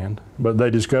not the land, but they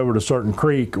discovered a certain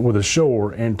creek with a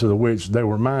shore, into the which they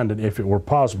were minded, if it were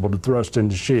possible, to thrust in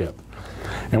the ship.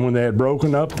 And when they had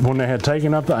taken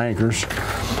up the anchors,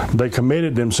 they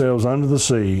committed themselves unto the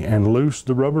sea, and loosed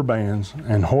the rubber bands,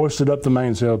 and hoisted up the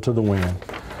mainsail to the wind,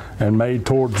 and made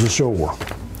towards the shore.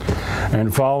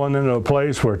 And falling into a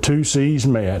place where 2 seas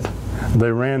met,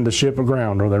 they ran the ship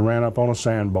aground, or they ran up on a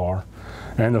sandbar.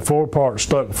 And the forepart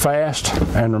stuck fast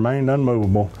and remained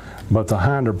unmovable, but the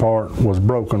hinder part was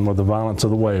broken with the violence of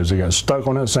the waves. They got stuck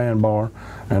on that sandbar,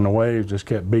 and the waves just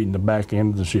kept beating the back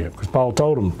end of the ship. Because Paul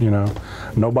told them,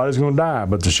 nobody's going to die,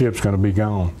 but the ship's going to be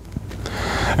gone.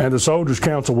 And the soldiers'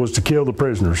 counsel was to kill the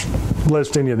prisoners,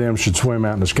 lest any of them should swim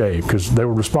out and escape, because they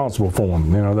were responsible for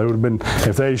them. You know, they would have been,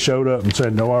 if they showed up and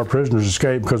said, no, our prisoners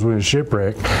escaped because we were in a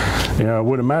shipwreck, you know, it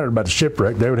wouldn't have mattered about the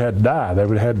shipwreck. They would have had to die. They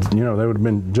would have had, you know, they would have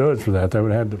been judged for that. They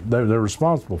would have had to, they're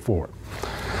responsible for it.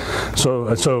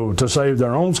 So to save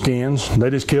their own skins, they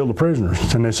just killed the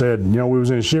prisoners. And they said, you know, we was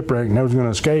in a shipwreck and they was going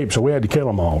to escape, so we had to kill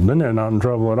them all. Then they're not in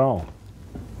trouble at all.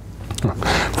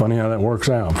 Funny how that works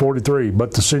out. 43,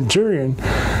 but the centurion,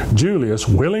 Julius,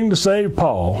 willing to save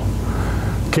Paul,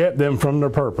 kept them from their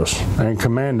purpose, and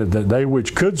commanded that they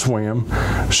which could swim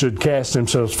should cast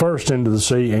themselves first into the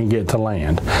sea and get to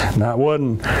land. Now,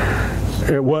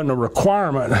 it wasn't a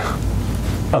requirement,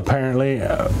 apparently,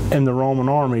 in the Roman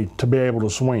army to be able to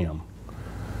swim.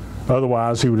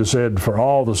 Otherwise, he would have said for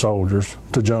all the soldiers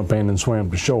to jump in and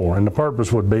swim to shore. And the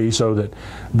purpose would be so that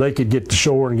they could get to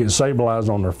shore and get stabilized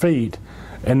on their feet,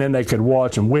 and then they could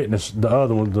watch and witness the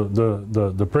other ones,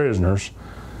 the prisoners,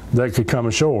 that could come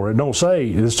ashore. It don't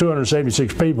say there's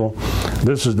 276 people.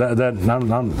 This is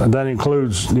that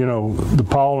includes, you know, the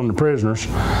Paul and the prisoners,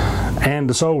 and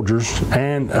the soldiers,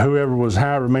 and whoever was,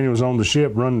 however many was on the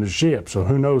ship running the ship. So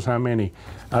who knows how many?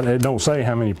 It don't say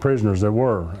how many prisoners there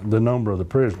were, the number of the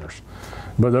prisoners,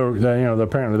 but there, you know,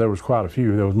 apparently there was quite a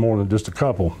few. There was more than just a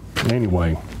couple,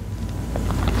 anyway.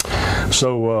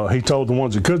 So he told the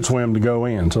ones that could swim to go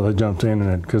in. So they jumped in,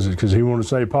 and because he wanted to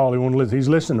save Paul, he's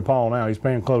listening to Paul now. He's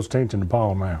paying close attention to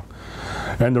Paul now.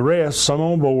 And the rest, some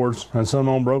on boards and some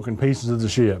on broken pieces of the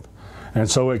ship. And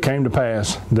so it came to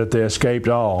pass that they escaped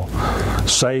all,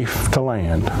 safe to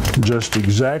land, just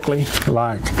exactly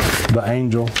like the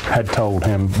angel had told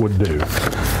him would do.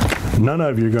 None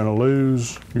of you are going to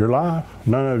lose your life.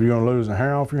 None of you are going to lose a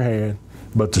hair off your head,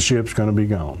 but the ship's going to be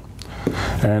gone.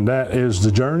 And that is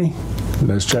the journey.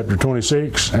 That's chapter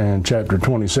 26 and chapter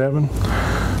 27.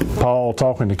 Paul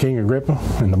talking to King Agrippa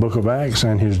in the book of Acts,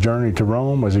 and his journey to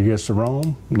Rome as he gets to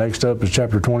Rome. Next up is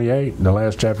chapter 28, the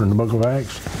last chapter in the book of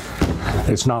Acts.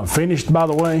 It's not finished, by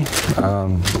the way.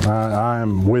 I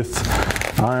am with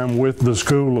the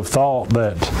school of thought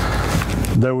that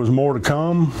there was more to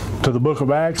come to the book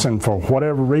of Acts, and for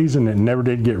whatever reason it never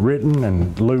did get written,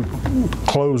 and Luke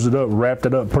closed it up, wrapped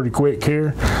it up pretty quick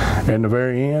here in the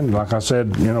very end. Like I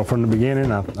said, you know, from the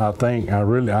beginning,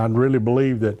 I really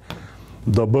believe that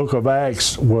the book of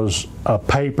Acts was a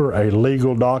paper, a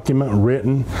legal document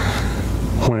written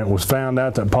when it was found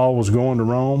out that Paul was going to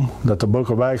Rome, that the book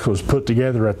of Acts was put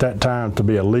together at that time to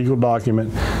be a legal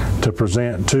document to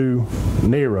present to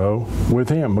Nero with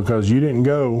him, because you didn't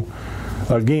go,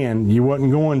 again, you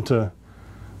wasn't going to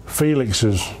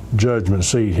Felix's judgment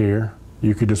seat here.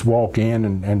 You could just walk in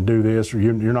and do this, or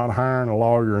you're not hiring a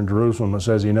lawyer in Jerusalem that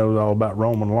says he knows all about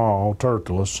Roman law,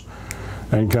 Tertullus,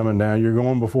 and coming down. You're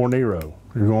going before Nero.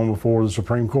 You're going before the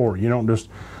Supreme Court. You don't just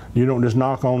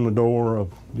knock on the door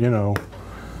of, you know,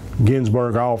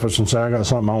 Ginsburg office and say, I got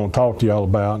something I want to talk to y'all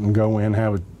about, and go in and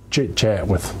have a chit chat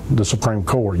with the Supreme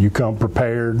Court. You come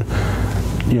prepared.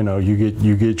 You know, you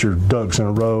get your ducks in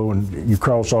a row, and you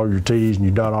cross all your T's and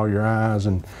you dot all your I's,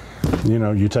 and you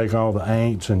know, you take all the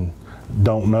ain'ts and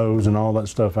don't knows and all that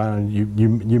stuff out, and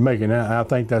you make it out. I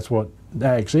think that's what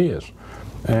Acts is,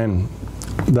 and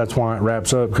that's why it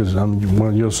wraps up, because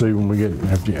well, you'll see when we get,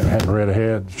 if you hadn't read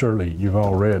ahead, surely you've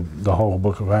all read the whole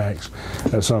book of Acts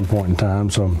at some point in time.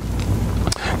 So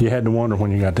you had to wonder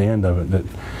when you got to the end of it that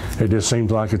it just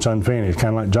seems like it's unfinished,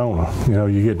 kind of like Jonah. You know,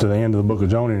 you get to the end of the book of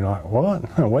Jonah and you're like, what?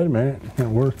 Oh, wait a minute, you know,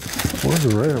 where's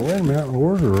the rest? Wait a minute,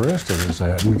 where's the rest of this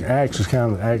at? And Acts is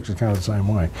kind of the same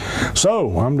way.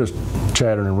 So I'm just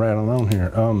chattering and rattling on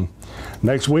here.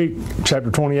 Next week,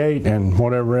 chapter 28 and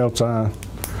whatever else I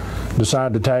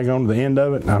decide to tag on to the end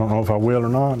of it. I don't know if I will or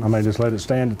not. I may just let it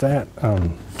stand at that.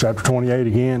 Chapter 28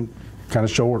 again, kind of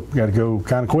short, got to go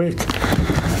kind of quick,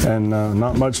 and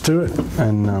not much to it.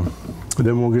 And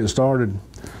then we'll get started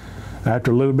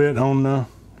after a little bit on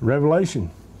Revelation.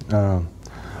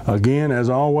 Again, as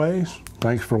always,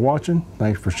 thanks for watching.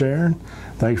 Thanks for sharing.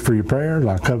 Thanks for your prayers.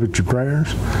 I covet your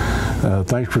prayers.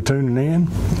 Thanks for tuning in,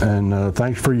 and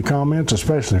thanks for your comments,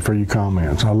 especially for your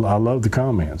comments. I love the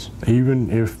comments, even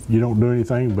if you don't do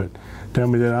anything but tell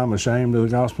me that I'm ashamed of the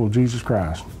gospel of Jesus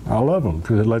Christ. I love them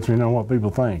because it lets me know what people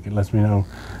think. It lets me know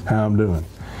how I'm doing.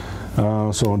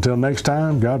 So until next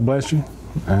time, God bless you,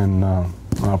 and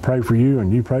I'll pray for you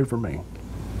and you pray for me.